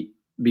EAP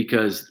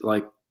because,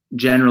 like,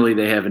 generally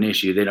they have an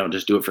issue. They don't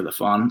just do it for the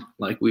fun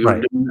like we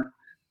were doing.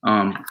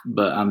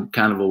 But I'm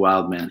kind of a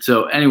wild man.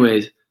 So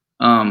anyways,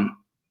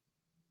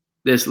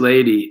 this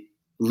lady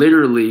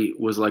literally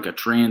was like a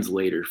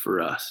translator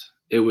for us.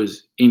 It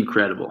was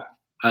incredible.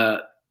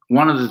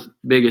 One of the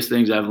biggest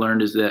things I've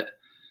learned is that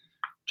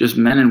just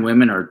men and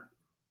women are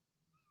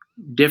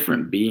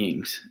different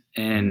beings,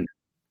 and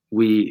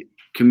we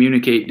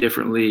communicate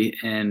differently.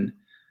 And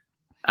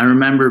I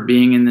remember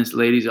being in this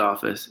lady's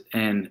office,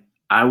 and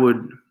I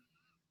would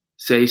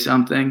say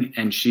something,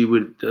 and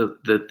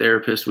the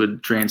therapist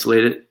would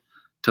translate it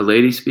to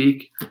lady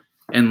speak,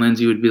 and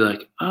Lindsay would be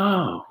like,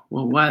 "Oh,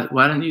 well,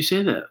 why didn't you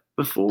say that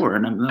before?"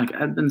 And I'm like,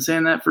 "I've been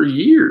saying that for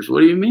years.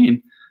 What do you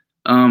mean?"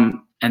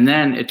 And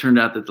then it turned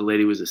out that the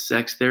lady was a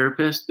sex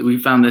therapist. We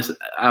found this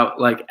out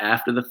like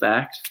after the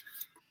fact.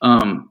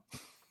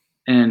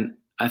 And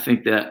I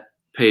think that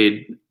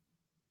paid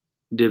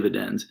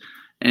dividends.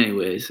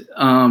 Anyways,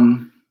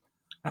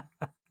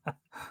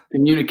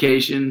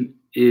 communication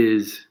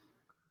is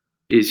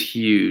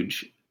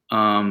huge.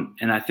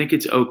 And I think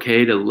it's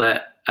okay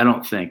to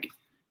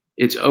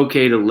it's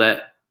okay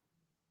to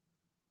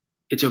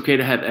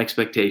have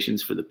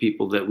expectations for the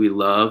people that we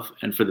love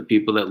and for the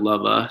people that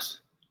love us.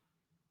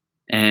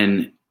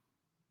 And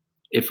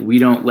if we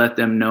don't let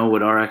them know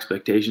what our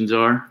expectations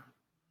are,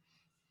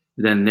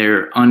 then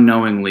they're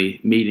unknowingly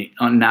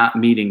not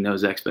meeting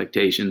those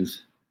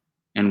expectations.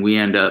 And we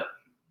end up,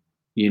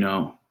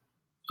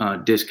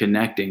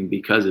 disconnecting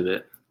because of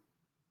it.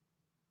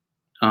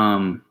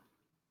 So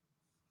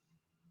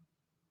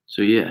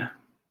yeah.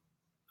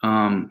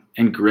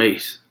 And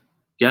grace.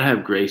 You gotta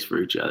have grace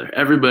for each other.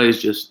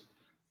 Everybody's just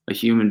a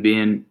human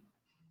being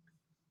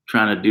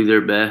trying to do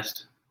their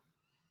best.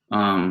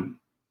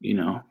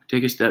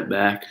 Take a step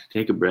back,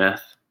 take a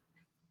breath.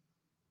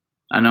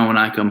 I know when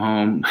I come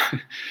home,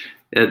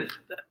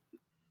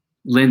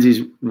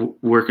 Lindsay's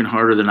working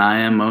harder than I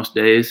am most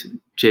days,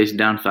 chasing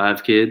down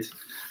 5 kids.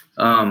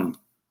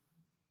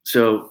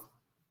 So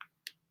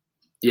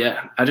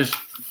yeah, I just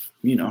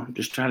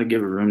try to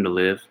give her room to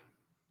live.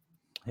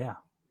 Yeah.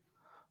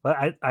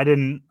 But I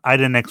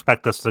didn't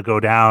expect us to go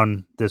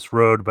down this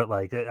road, but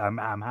like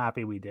I'm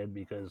happy we did,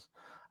 because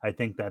I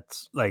think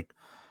that's like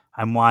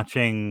I'm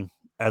watching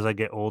as I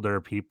get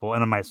older people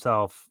and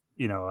myself,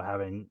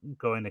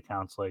 going to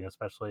counseling,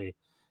 especially,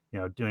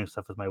 doing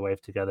stuff with my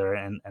wife together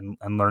and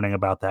learning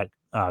about that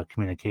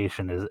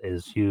communication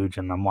is huge.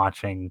 And I'm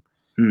watching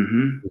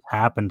it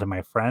happen to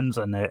my friends,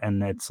 and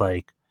it's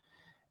like,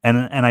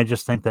 and I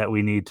just think that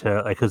we need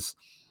to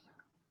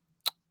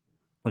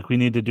we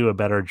need to do a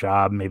better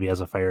job maybe as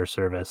a fire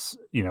service,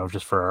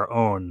 just for our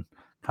own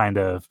kind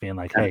of being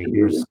like, hey,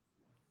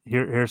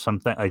 here's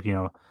something like,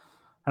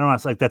 I don't know.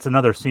 It's like, that's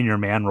another senior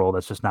man role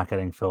that's just not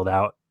getting filled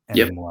out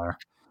anymore.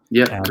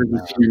 Yep. Because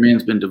the senior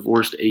man's been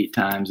divorced 8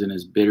 times and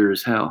is bitter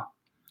as hell.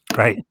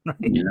 Right.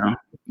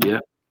 Yeah.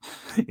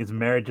 He's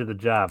married to the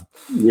job.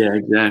 Yeah,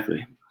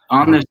 exactly.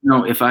 On this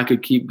note, if I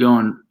could keep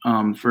going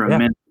for a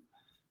minute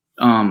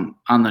on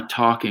the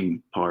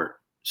talking part.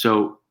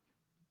 So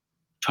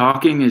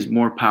talking is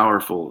more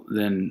powerful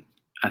than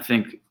I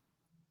think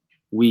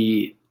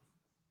we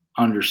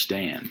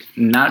understand,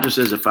 not just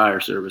as a fire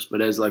service,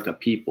 but as like a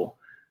people.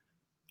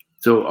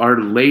 So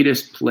our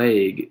latest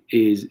plague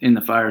is in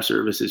the fire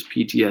service is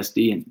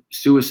PTSD, and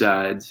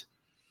suicides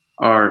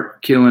are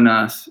killing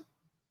us.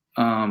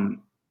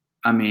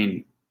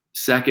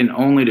 Second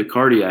only to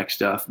cardiac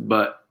stuff,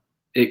 but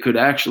it could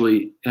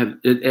actually have,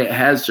 it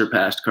has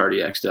surpassed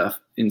cardiac stuff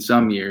in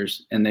some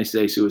years. And they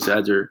say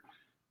suicides are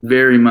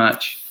very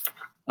much,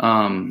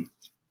 under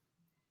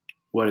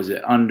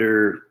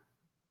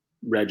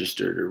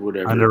registered or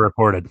whatever.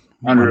 Underreported.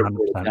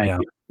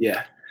 Thank you.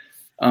 Yeah.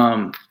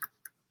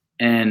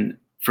 And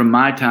from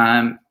my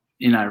time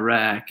in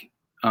Iraq,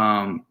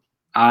 I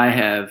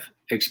have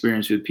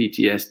experience with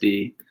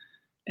PTSD,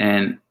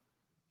 and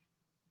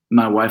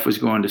my wife was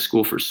going to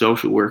school for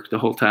social work the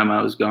whole time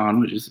I was gone,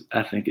 which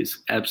I think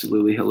is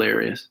absolutely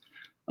hilarious.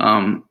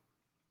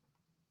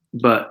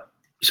 But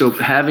so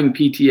having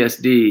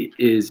PTSD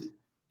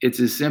it's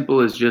as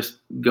simple as just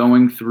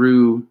going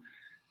through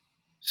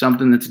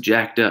something that's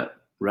jacked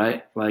up,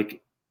 right?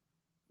 Like,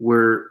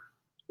 we're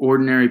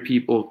ordinary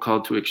people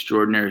called to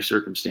extraordinary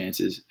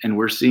circumstances, and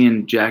we're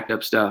seeing jacked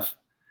up stuff.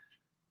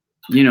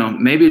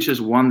 Maybe it's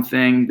just one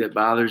thing that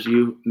bothers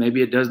you.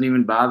 Maybe it doesn't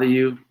even bother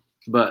you,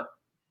 but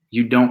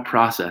you don't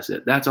process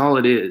it. That's all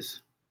it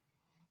is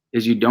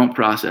you don't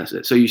process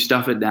it. So you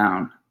stuff it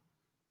down.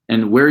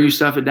 And where you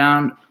stuff it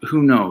down,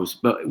 who knows?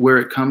 But where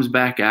it comes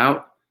back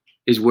out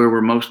is where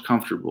we're most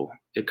comfortable.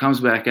 It comes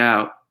back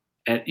out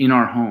in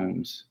our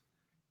homes,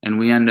 and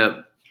we end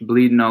up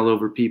bleeding all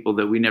over people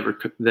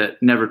that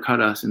never cut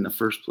us in the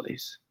first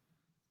place.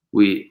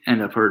 We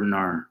end up hurting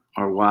our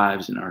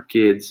wives and our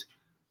kids,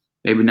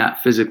 maybe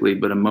not physically,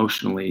 but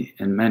emotionally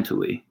and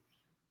mentally.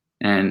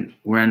 And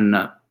we're ending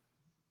up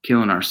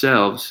killing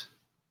ourselves.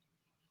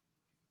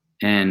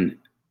 And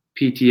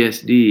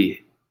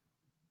PTSD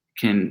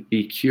can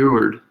be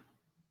cured.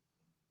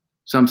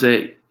 Some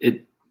say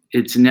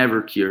it's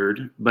never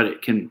cured,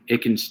 but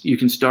you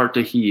can start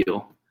to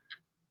heal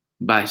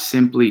by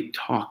simply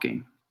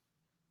talking.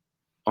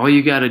 All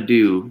you got to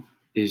do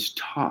is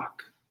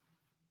talk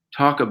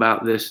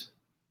about this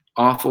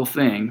awful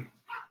thing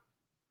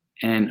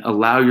and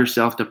allow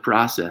yourself to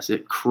process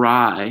it.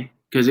 Cry,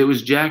 because it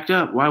was jacked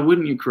up. Why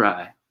wouldn't you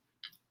cry?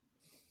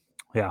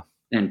 Yeah.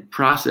 And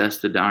process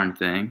the darn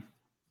thing.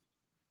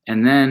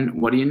 And then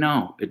what do you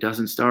know? It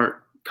doesn't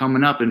start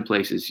coming up in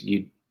places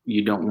you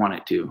don't want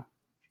it to,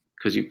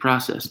 because you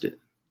processed it.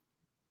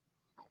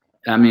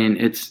 I mean,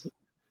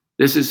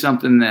 this is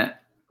something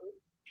that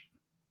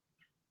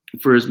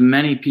for as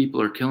many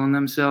people are killing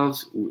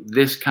themselves,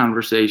 this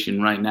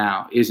conversation right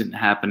now isn't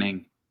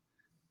happening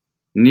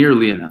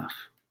nearly enough.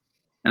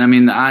 And I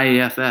mean, the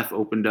IAFF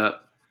opened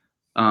up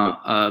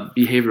a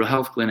behavioral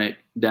health clinic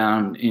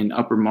down in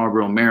Upper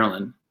Marlboro,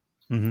 Maryland,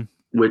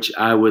 which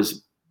I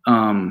was,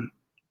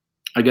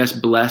 I guess,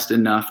 blessed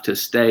enough to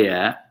stay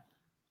at.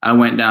 I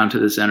went down to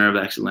the Center of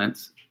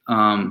Excellence,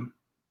 and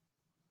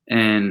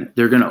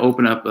they're going to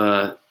open up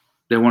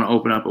they want to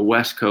open up a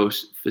West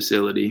Coast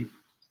facility,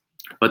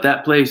 but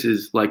that place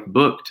is like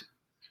booked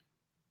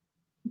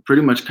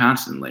pretty much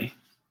constantly.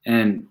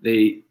 And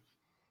we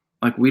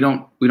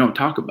don't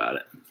talk about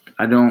it.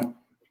 I don't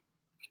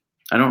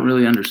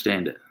really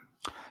understand it.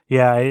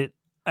 Yeah,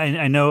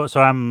 I know.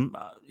 So I'm,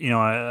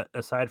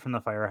 aside from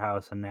the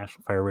Firehouse and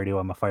National Fire Radio,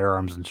 I'm a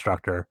firearms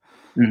instructor.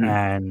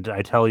 And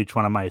I tell each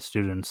one of my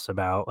students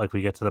about, like,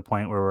 we get to the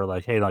point where we're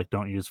like, hey, like,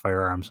 don't use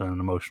firearms in an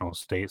emotional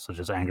state, such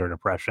as anger and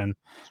depression.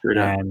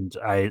 And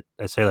I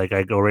say, like,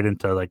 I go right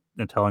into like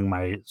telling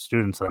my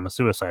students that I'm a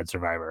suicide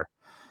survivor.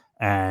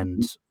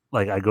 And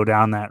like, I go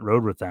down that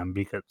road with them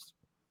because,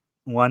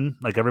 one,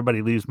 like,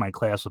 everybody leaves my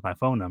class with my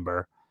phone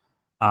number.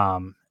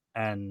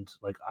 And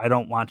like, I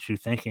don't want you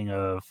thinking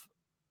of,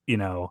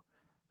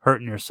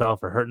 hurting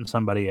yourself or hurting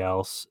somebody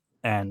else.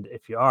 And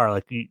if you are,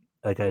 like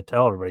I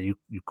tell everybody,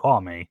 you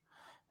call me.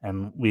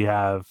 And we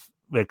have,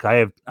 like,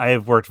 I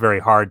have worked very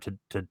hard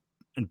to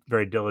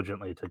very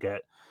diligently to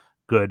get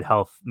good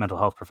mental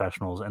health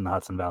professionals in the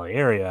Hudson Valley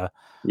area.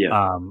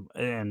 Yeah.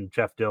 And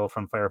Jeff Dill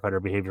from Firefighter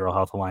Behavioral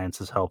Health Alliance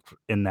has helped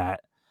in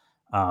that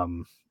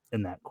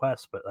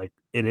quest. But like,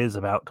 it is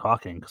about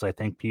talking, because I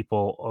think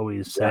people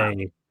always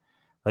say,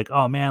 like,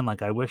 oh man,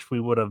 like, I wish we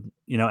would have,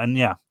 and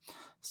yeah,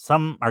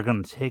 some are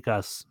going to take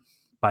us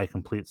by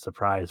complete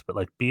surprise, but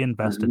like, be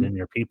invested in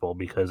your people,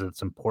 because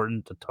it's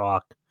important to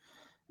talk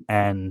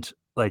and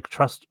like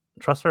trust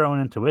our own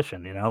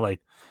intuition,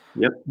 like,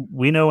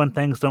 we know when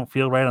things don't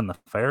feel right on the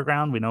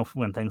fairground. We know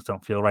when things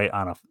don't feel right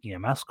on a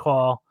EMS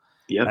call.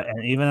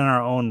 And even in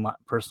our own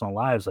personal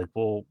lives, like,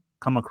 we'll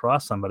come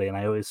across somebody. And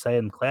I always say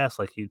in class,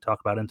 like, you talk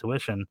about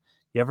intuition.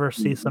 You ever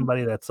see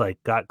somebody that's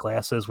like got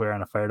glasses,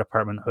 wearing a fire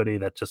department hoodie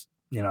that just,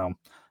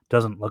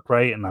 doesn't look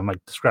right? And I'm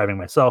like describing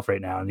myself right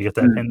now. And you get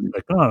that hint,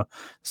 like, oh,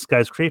 this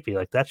guy's creepy.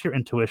 Like, that's your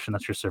intuition.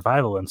 That's your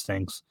survival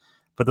instincts.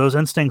 But those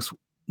instincts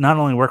not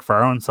only work for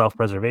our own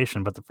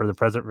self-preservation, but for the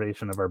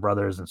preservation of our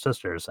brothers and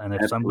sisters. And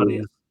if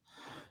somebody's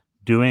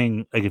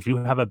doing, like, if you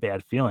have a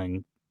bad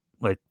feeling,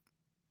 like,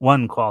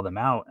 one, call them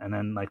out. And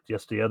then, like,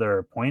 just the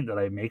other point that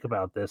I make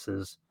about this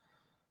is,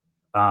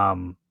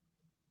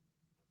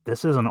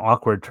 this is an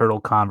awkward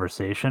turtle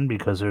conversation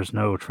because there's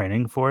no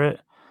training for it,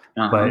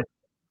 but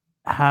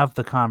have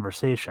the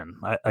conversation.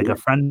 A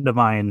friend of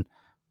mine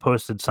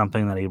posted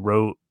something that he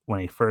wrote when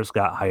he first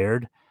got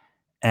hired,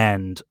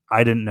 and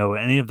I didn't know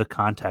any of the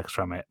context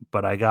from it,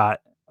 but I got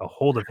a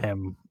hold of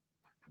him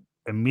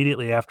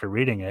immediately after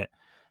reading it.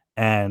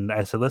 And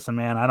I said, listen,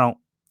 man, I don't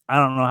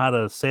know how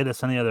to say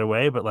this any other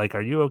way, but like,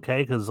 are you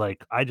okay? Cause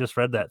like, I just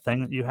read that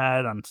thing that you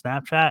had on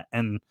Snapchat,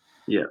 and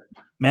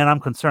man, I'm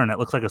concerned. It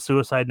looks like a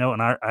suicide note,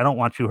 and I don't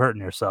want you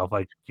hurting yourself.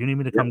 Like, do you need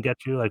me to come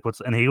get you? Like,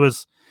 and he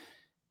was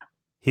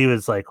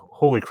like,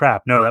 holy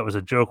crap. No, that was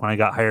a joke when I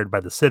got hired by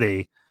the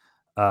city,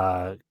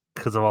 because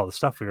of all the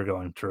stuff we were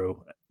going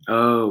through.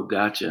 Oh,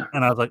 gotcha.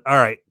 And I was like, all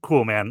right,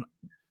 cool, man.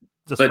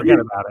 Just forget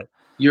about it.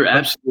 You're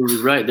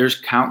absolutely right. There's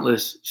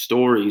countless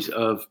stories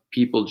of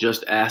people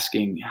just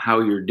asking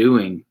how you're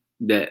doing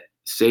that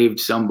saved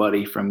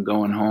somebody from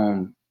going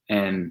home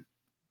and,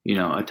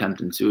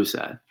 attempting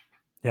suicide.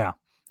 Yeah.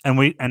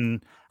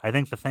 And I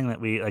think the thing that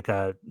we, like,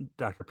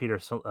 Dr. Peter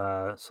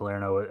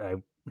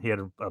Salerno, he had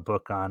a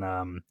book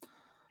on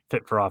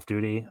Fit for Off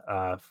Duty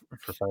for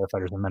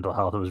firefighters and mental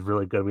health. It was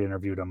really good. We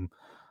interviewed him,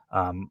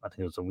 I think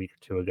it was a week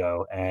or two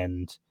ago.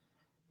 And,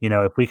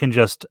 if we can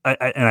just,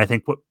 and I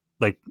think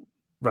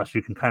Russ,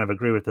 you can kind of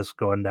agree with this,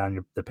 going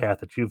down the path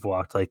that you've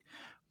walked. Like,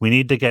 we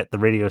need to get the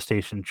radio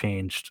station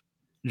changed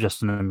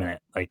just in a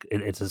minute. Like,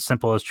 it's as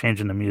simple as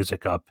changing the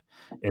music up,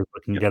 if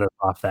we can get us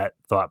off that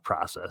thought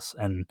process,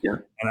 and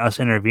us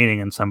intervening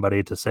in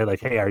somebody to say,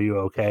 like, hey, are you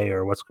okay?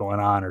 Or what's going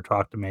on? Or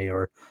talk to me,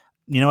 or,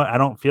 I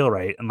don't feel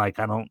right. And like,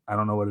 I don't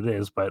know what it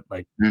is, but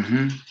like,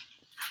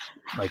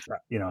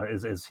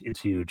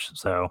 it's huge.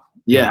 So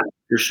yeah,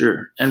 for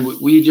sure. And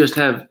we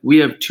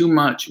have too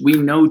much. We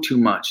know too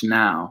much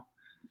now.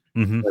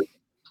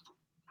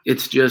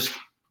 It's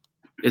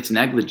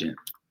negligent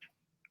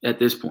at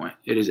this point.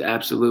 It is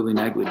absolutely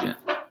negligent.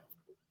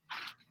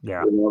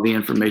 Yeah. With all the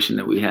information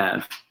that we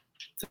have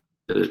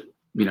to,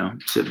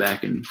 sit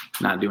back and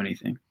not do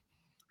anything.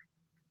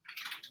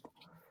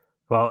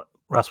 Well,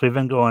 Russ, we've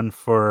been going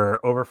for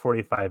over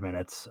 45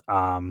 minutes.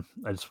 I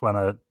just want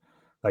to,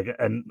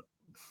 and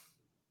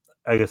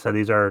like I said,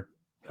 these are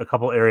a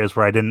couple areas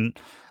where I didn't,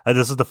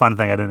 this is the fun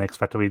thing. I didn't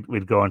expect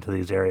we'd go into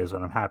these areas,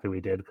 and I'm happy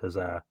we did, because,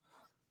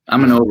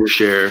 I'm an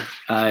overshare.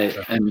 I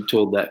am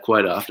told that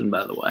quite often,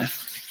 by the way.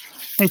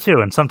 Me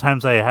too. And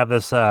sometimes I have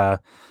this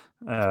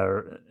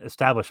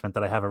establishment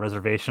that I have a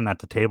reservation at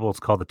the table. It's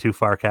called the Too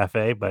Far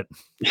Cafe, but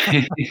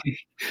I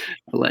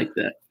like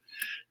that.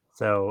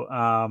 so,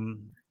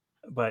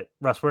 but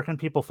Russ, where can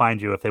people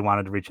find you if they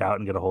wanted to reach out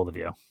and get a hold of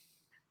you?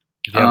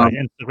 If you have like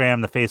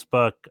Instagram, the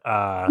Facebook,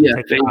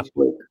 TikTok.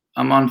 Facebook.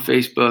 I'm on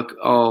Facebook.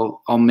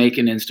 I'll make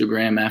an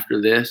Instagram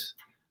after this.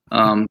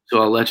 So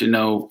I'll let you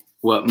know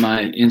what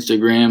my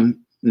Instagram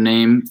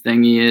name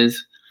thingy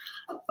is.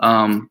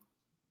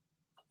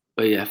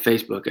 But yeah,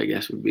 Facebook, I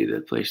guess, would be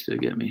the place to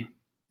get me.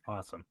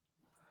 Awesome.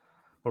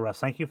 Well, Russ,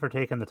 thank you for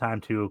taking the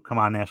time to come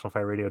on National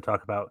Fire Radio,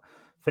 talk about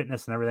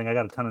fitness and everything. I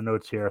got a ton of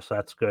notes here, so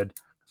that's good.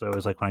 So I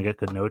always like when I get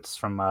good notes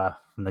from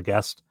the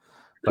guest.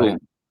 But Cool.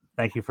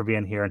 Thank you for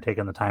being here and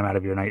taking the time out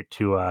of your night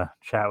to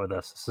chat with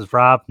us. This is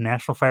Rob,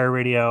 National Fire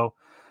Radio,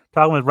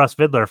 talking with Russ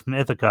Vidler from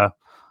Ithaca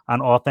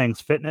on all things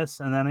fitness,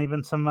 and then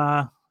even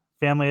some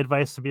family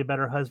advice to be a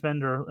better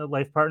husband or a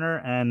life partner,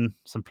 and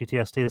some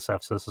PTSD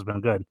stuff. So this has been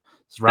good.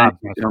 This is Rob,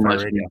 Thank you National so Fire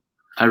much, Radio. man.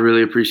 I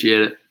really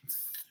appreciate it.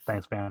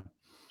 Thanks, man.